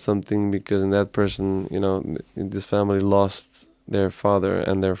putting out something, because in that person, this family lost their father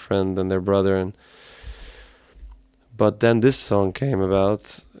and their friend and their brother, but then this song came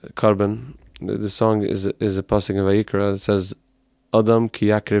about, Karban. The song is a pasuk in Vayikra. It says, Adam ki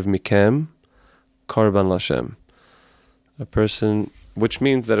yakriv mikem Karban Lashem. A person, which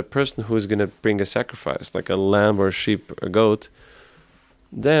means that a person who is going to bring a sacrifice, like a lamb or a sheep or a goat,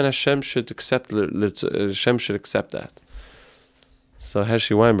 then Hashem should accept that. So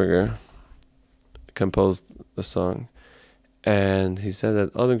Hershey Weinberger composed the song, and he said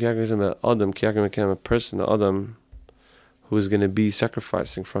that Adam became a person, Adam, who is going to be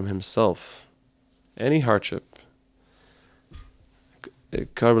sacrificing from himself any hardship.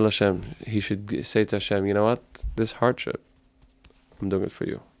 Karbel Hashem, he should say to Hashem, you know what, this hardship, I'm doing it for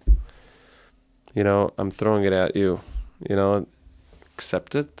you. You know, I'm throwing it at you. You know,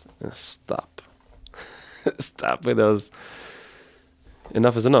 accept it and stop. Stop with those.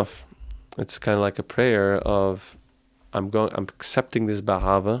 Enough is enough. It's kind of like a prayer of, I'm accepting this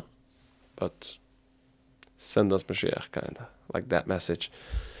Bahava, but send us Mashiach, kind of like that message.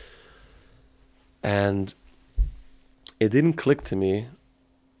 And it didn't click to me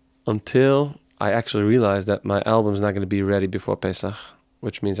until I actually realized that my album's not going to be ready before Pesach,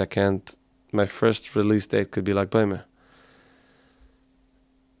 which means I can't, my first release date could be like Beimer.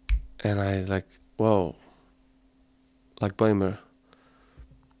 And I was like, whoa, like Beimer.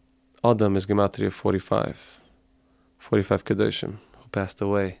 Adam is Gematria 45 Kedoshim, who passed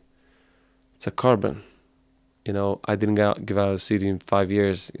away. It's a carbon. You know, I didn't give out a CD in 5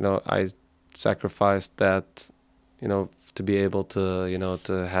 years. You know, I sacrificed that, you know, to be able to, you know,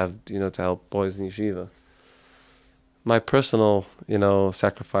 to have, you know, to help boys in yeshiva. My personal, you know,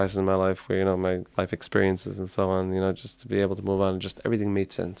 sacrifices in my life, where, you know, my life experiences and so on, you know, just to be able to move on, just everything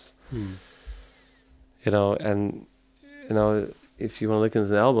made sense. You know, and, you know, if you want to look into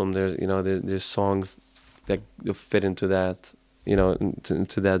the album, there's, you know, there's songs that fit into that, you know,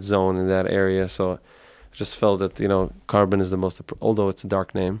 into that zone, in that area. So I just felt that, you know, Carbon is the most, although it's a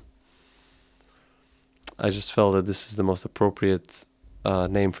dark name, I just felt that this is the most appropriate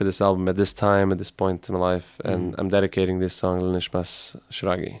name for this album at this time, at this point in my life. And I'm dedicating this song to Nishmas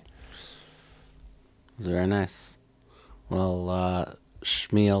Shiragi. Very nice. Well,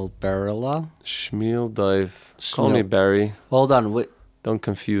 Shmiel Berila? Shmiel Dive. Call me Beri. Hold on. Don't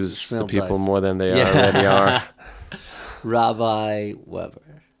confuse Shmiel the people Dive. more than they already are. Rabbi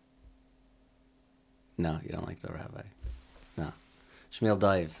Weber. No, you don't like the rabbi. No. Shmiel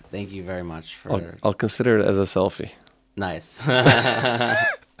Dive, thank you very much for... I'll consider it as a selfie. Nice.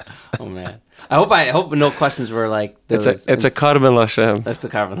 Oh, man. I hope no questions were like... It's a Karbel Hashem. That's the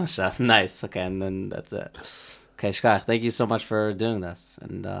Karbel Hashem. Nice. Okay, and then that's it. Okay, Shkach, thank you so much for doing this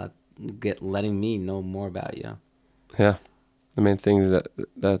and letting me know more about you. Yeah. The main thing is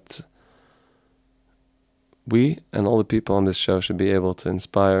that we and all the people on this show should be able to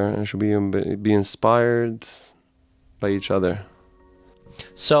inspire and should be inspired by each other.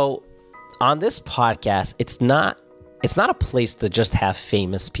 So on this podcast, it's not a place to just have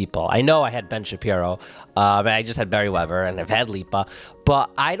famous people. I know I had Ben Shapiro, I just had Beri Weber, and I've had Lipa,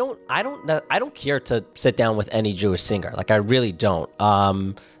 but I don't care to sit down with any Jewish singer. Like, I really don't.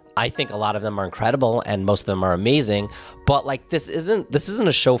 I think a lot of them are incredible, and most of them are amazing. But like, this isn't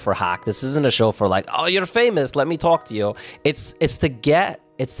a show for Hawk. This isn't a show for like, oh, you're famous, let me talk to you. It's to get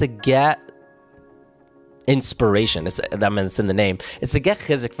inspiration. It's in the name. It's to get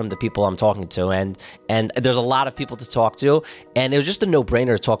chizik from the people I'm talking to, and there's a lot of people to talk to, and it was just a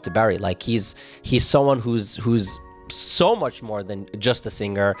no-brainer to talk to Beri. Like, he's someone who's so much more than just a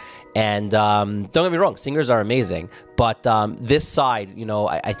singer, and don't get me wrong, singers are amazing, but this side, you know,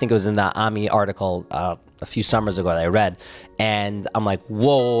 I think it was in that Ami article a few summers ago that I read, and I'm like,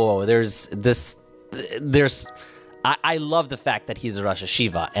 whoa, I love the fact that he's a Rosh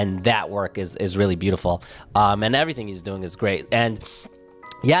HaYeshiva, and that work is really beautiful, and everything he's doing is great. And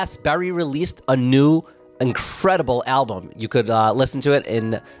yes, Beri released a new incredible album. You could listen to it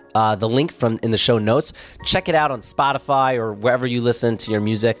in the link in the show notes. Check it out on Spotify or wherever you listen to your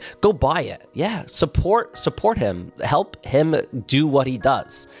music. Go buy it. Yeah, support him. Help him do what he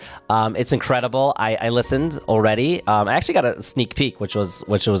does. It's incredible. I listened already. I actually got a sneak peek, which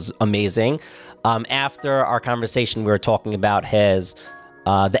was amazing. After our conversation, we were talking about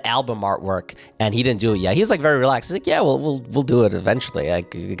the album artwork, and he didn't do it yet. He was like very relaxed. He's like, yeah, we'll do it eventually.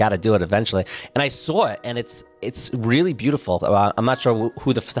 Like, you got to do it eventually. And I saw it, and it's really beautiful. I'm not sure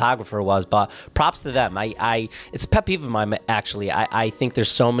who the photographer was, but props to them. It's a pet peeve of mine, actually. I think there's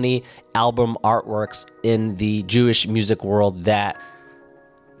so many album artworks in the Jewish music world that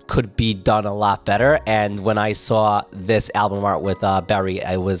could be done a lot better. And when I saw this album art with Beri,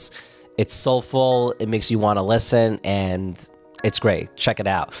 it's soulful. It makes you want to listen, and it's great. Check it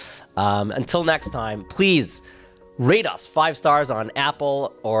out. Until next time, please rate us 5 stars on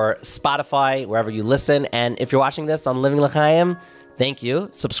Apple or Spotify, wherever you listen. And if you're watching this on Living Lchaim, Thank you.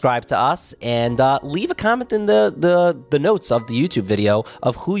 Subscribe to us and leave a comment in the notes of the YouTube video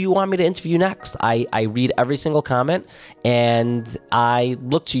of who you want me to interview next. I read every single comment and I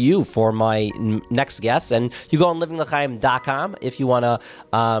look to you for my next guests. And you go on livinglchaim.com if you want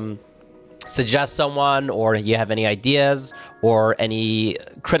to suggest someone, or you have any ideas or any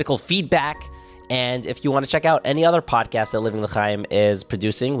critical feedback. And if you want to check out any other podcast that Living Lchaim is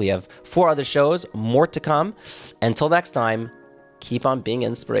producing, we have 4 other shows, more to come. Until next time, keep on being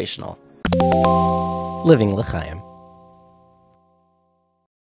inspirational. Living Lchaim.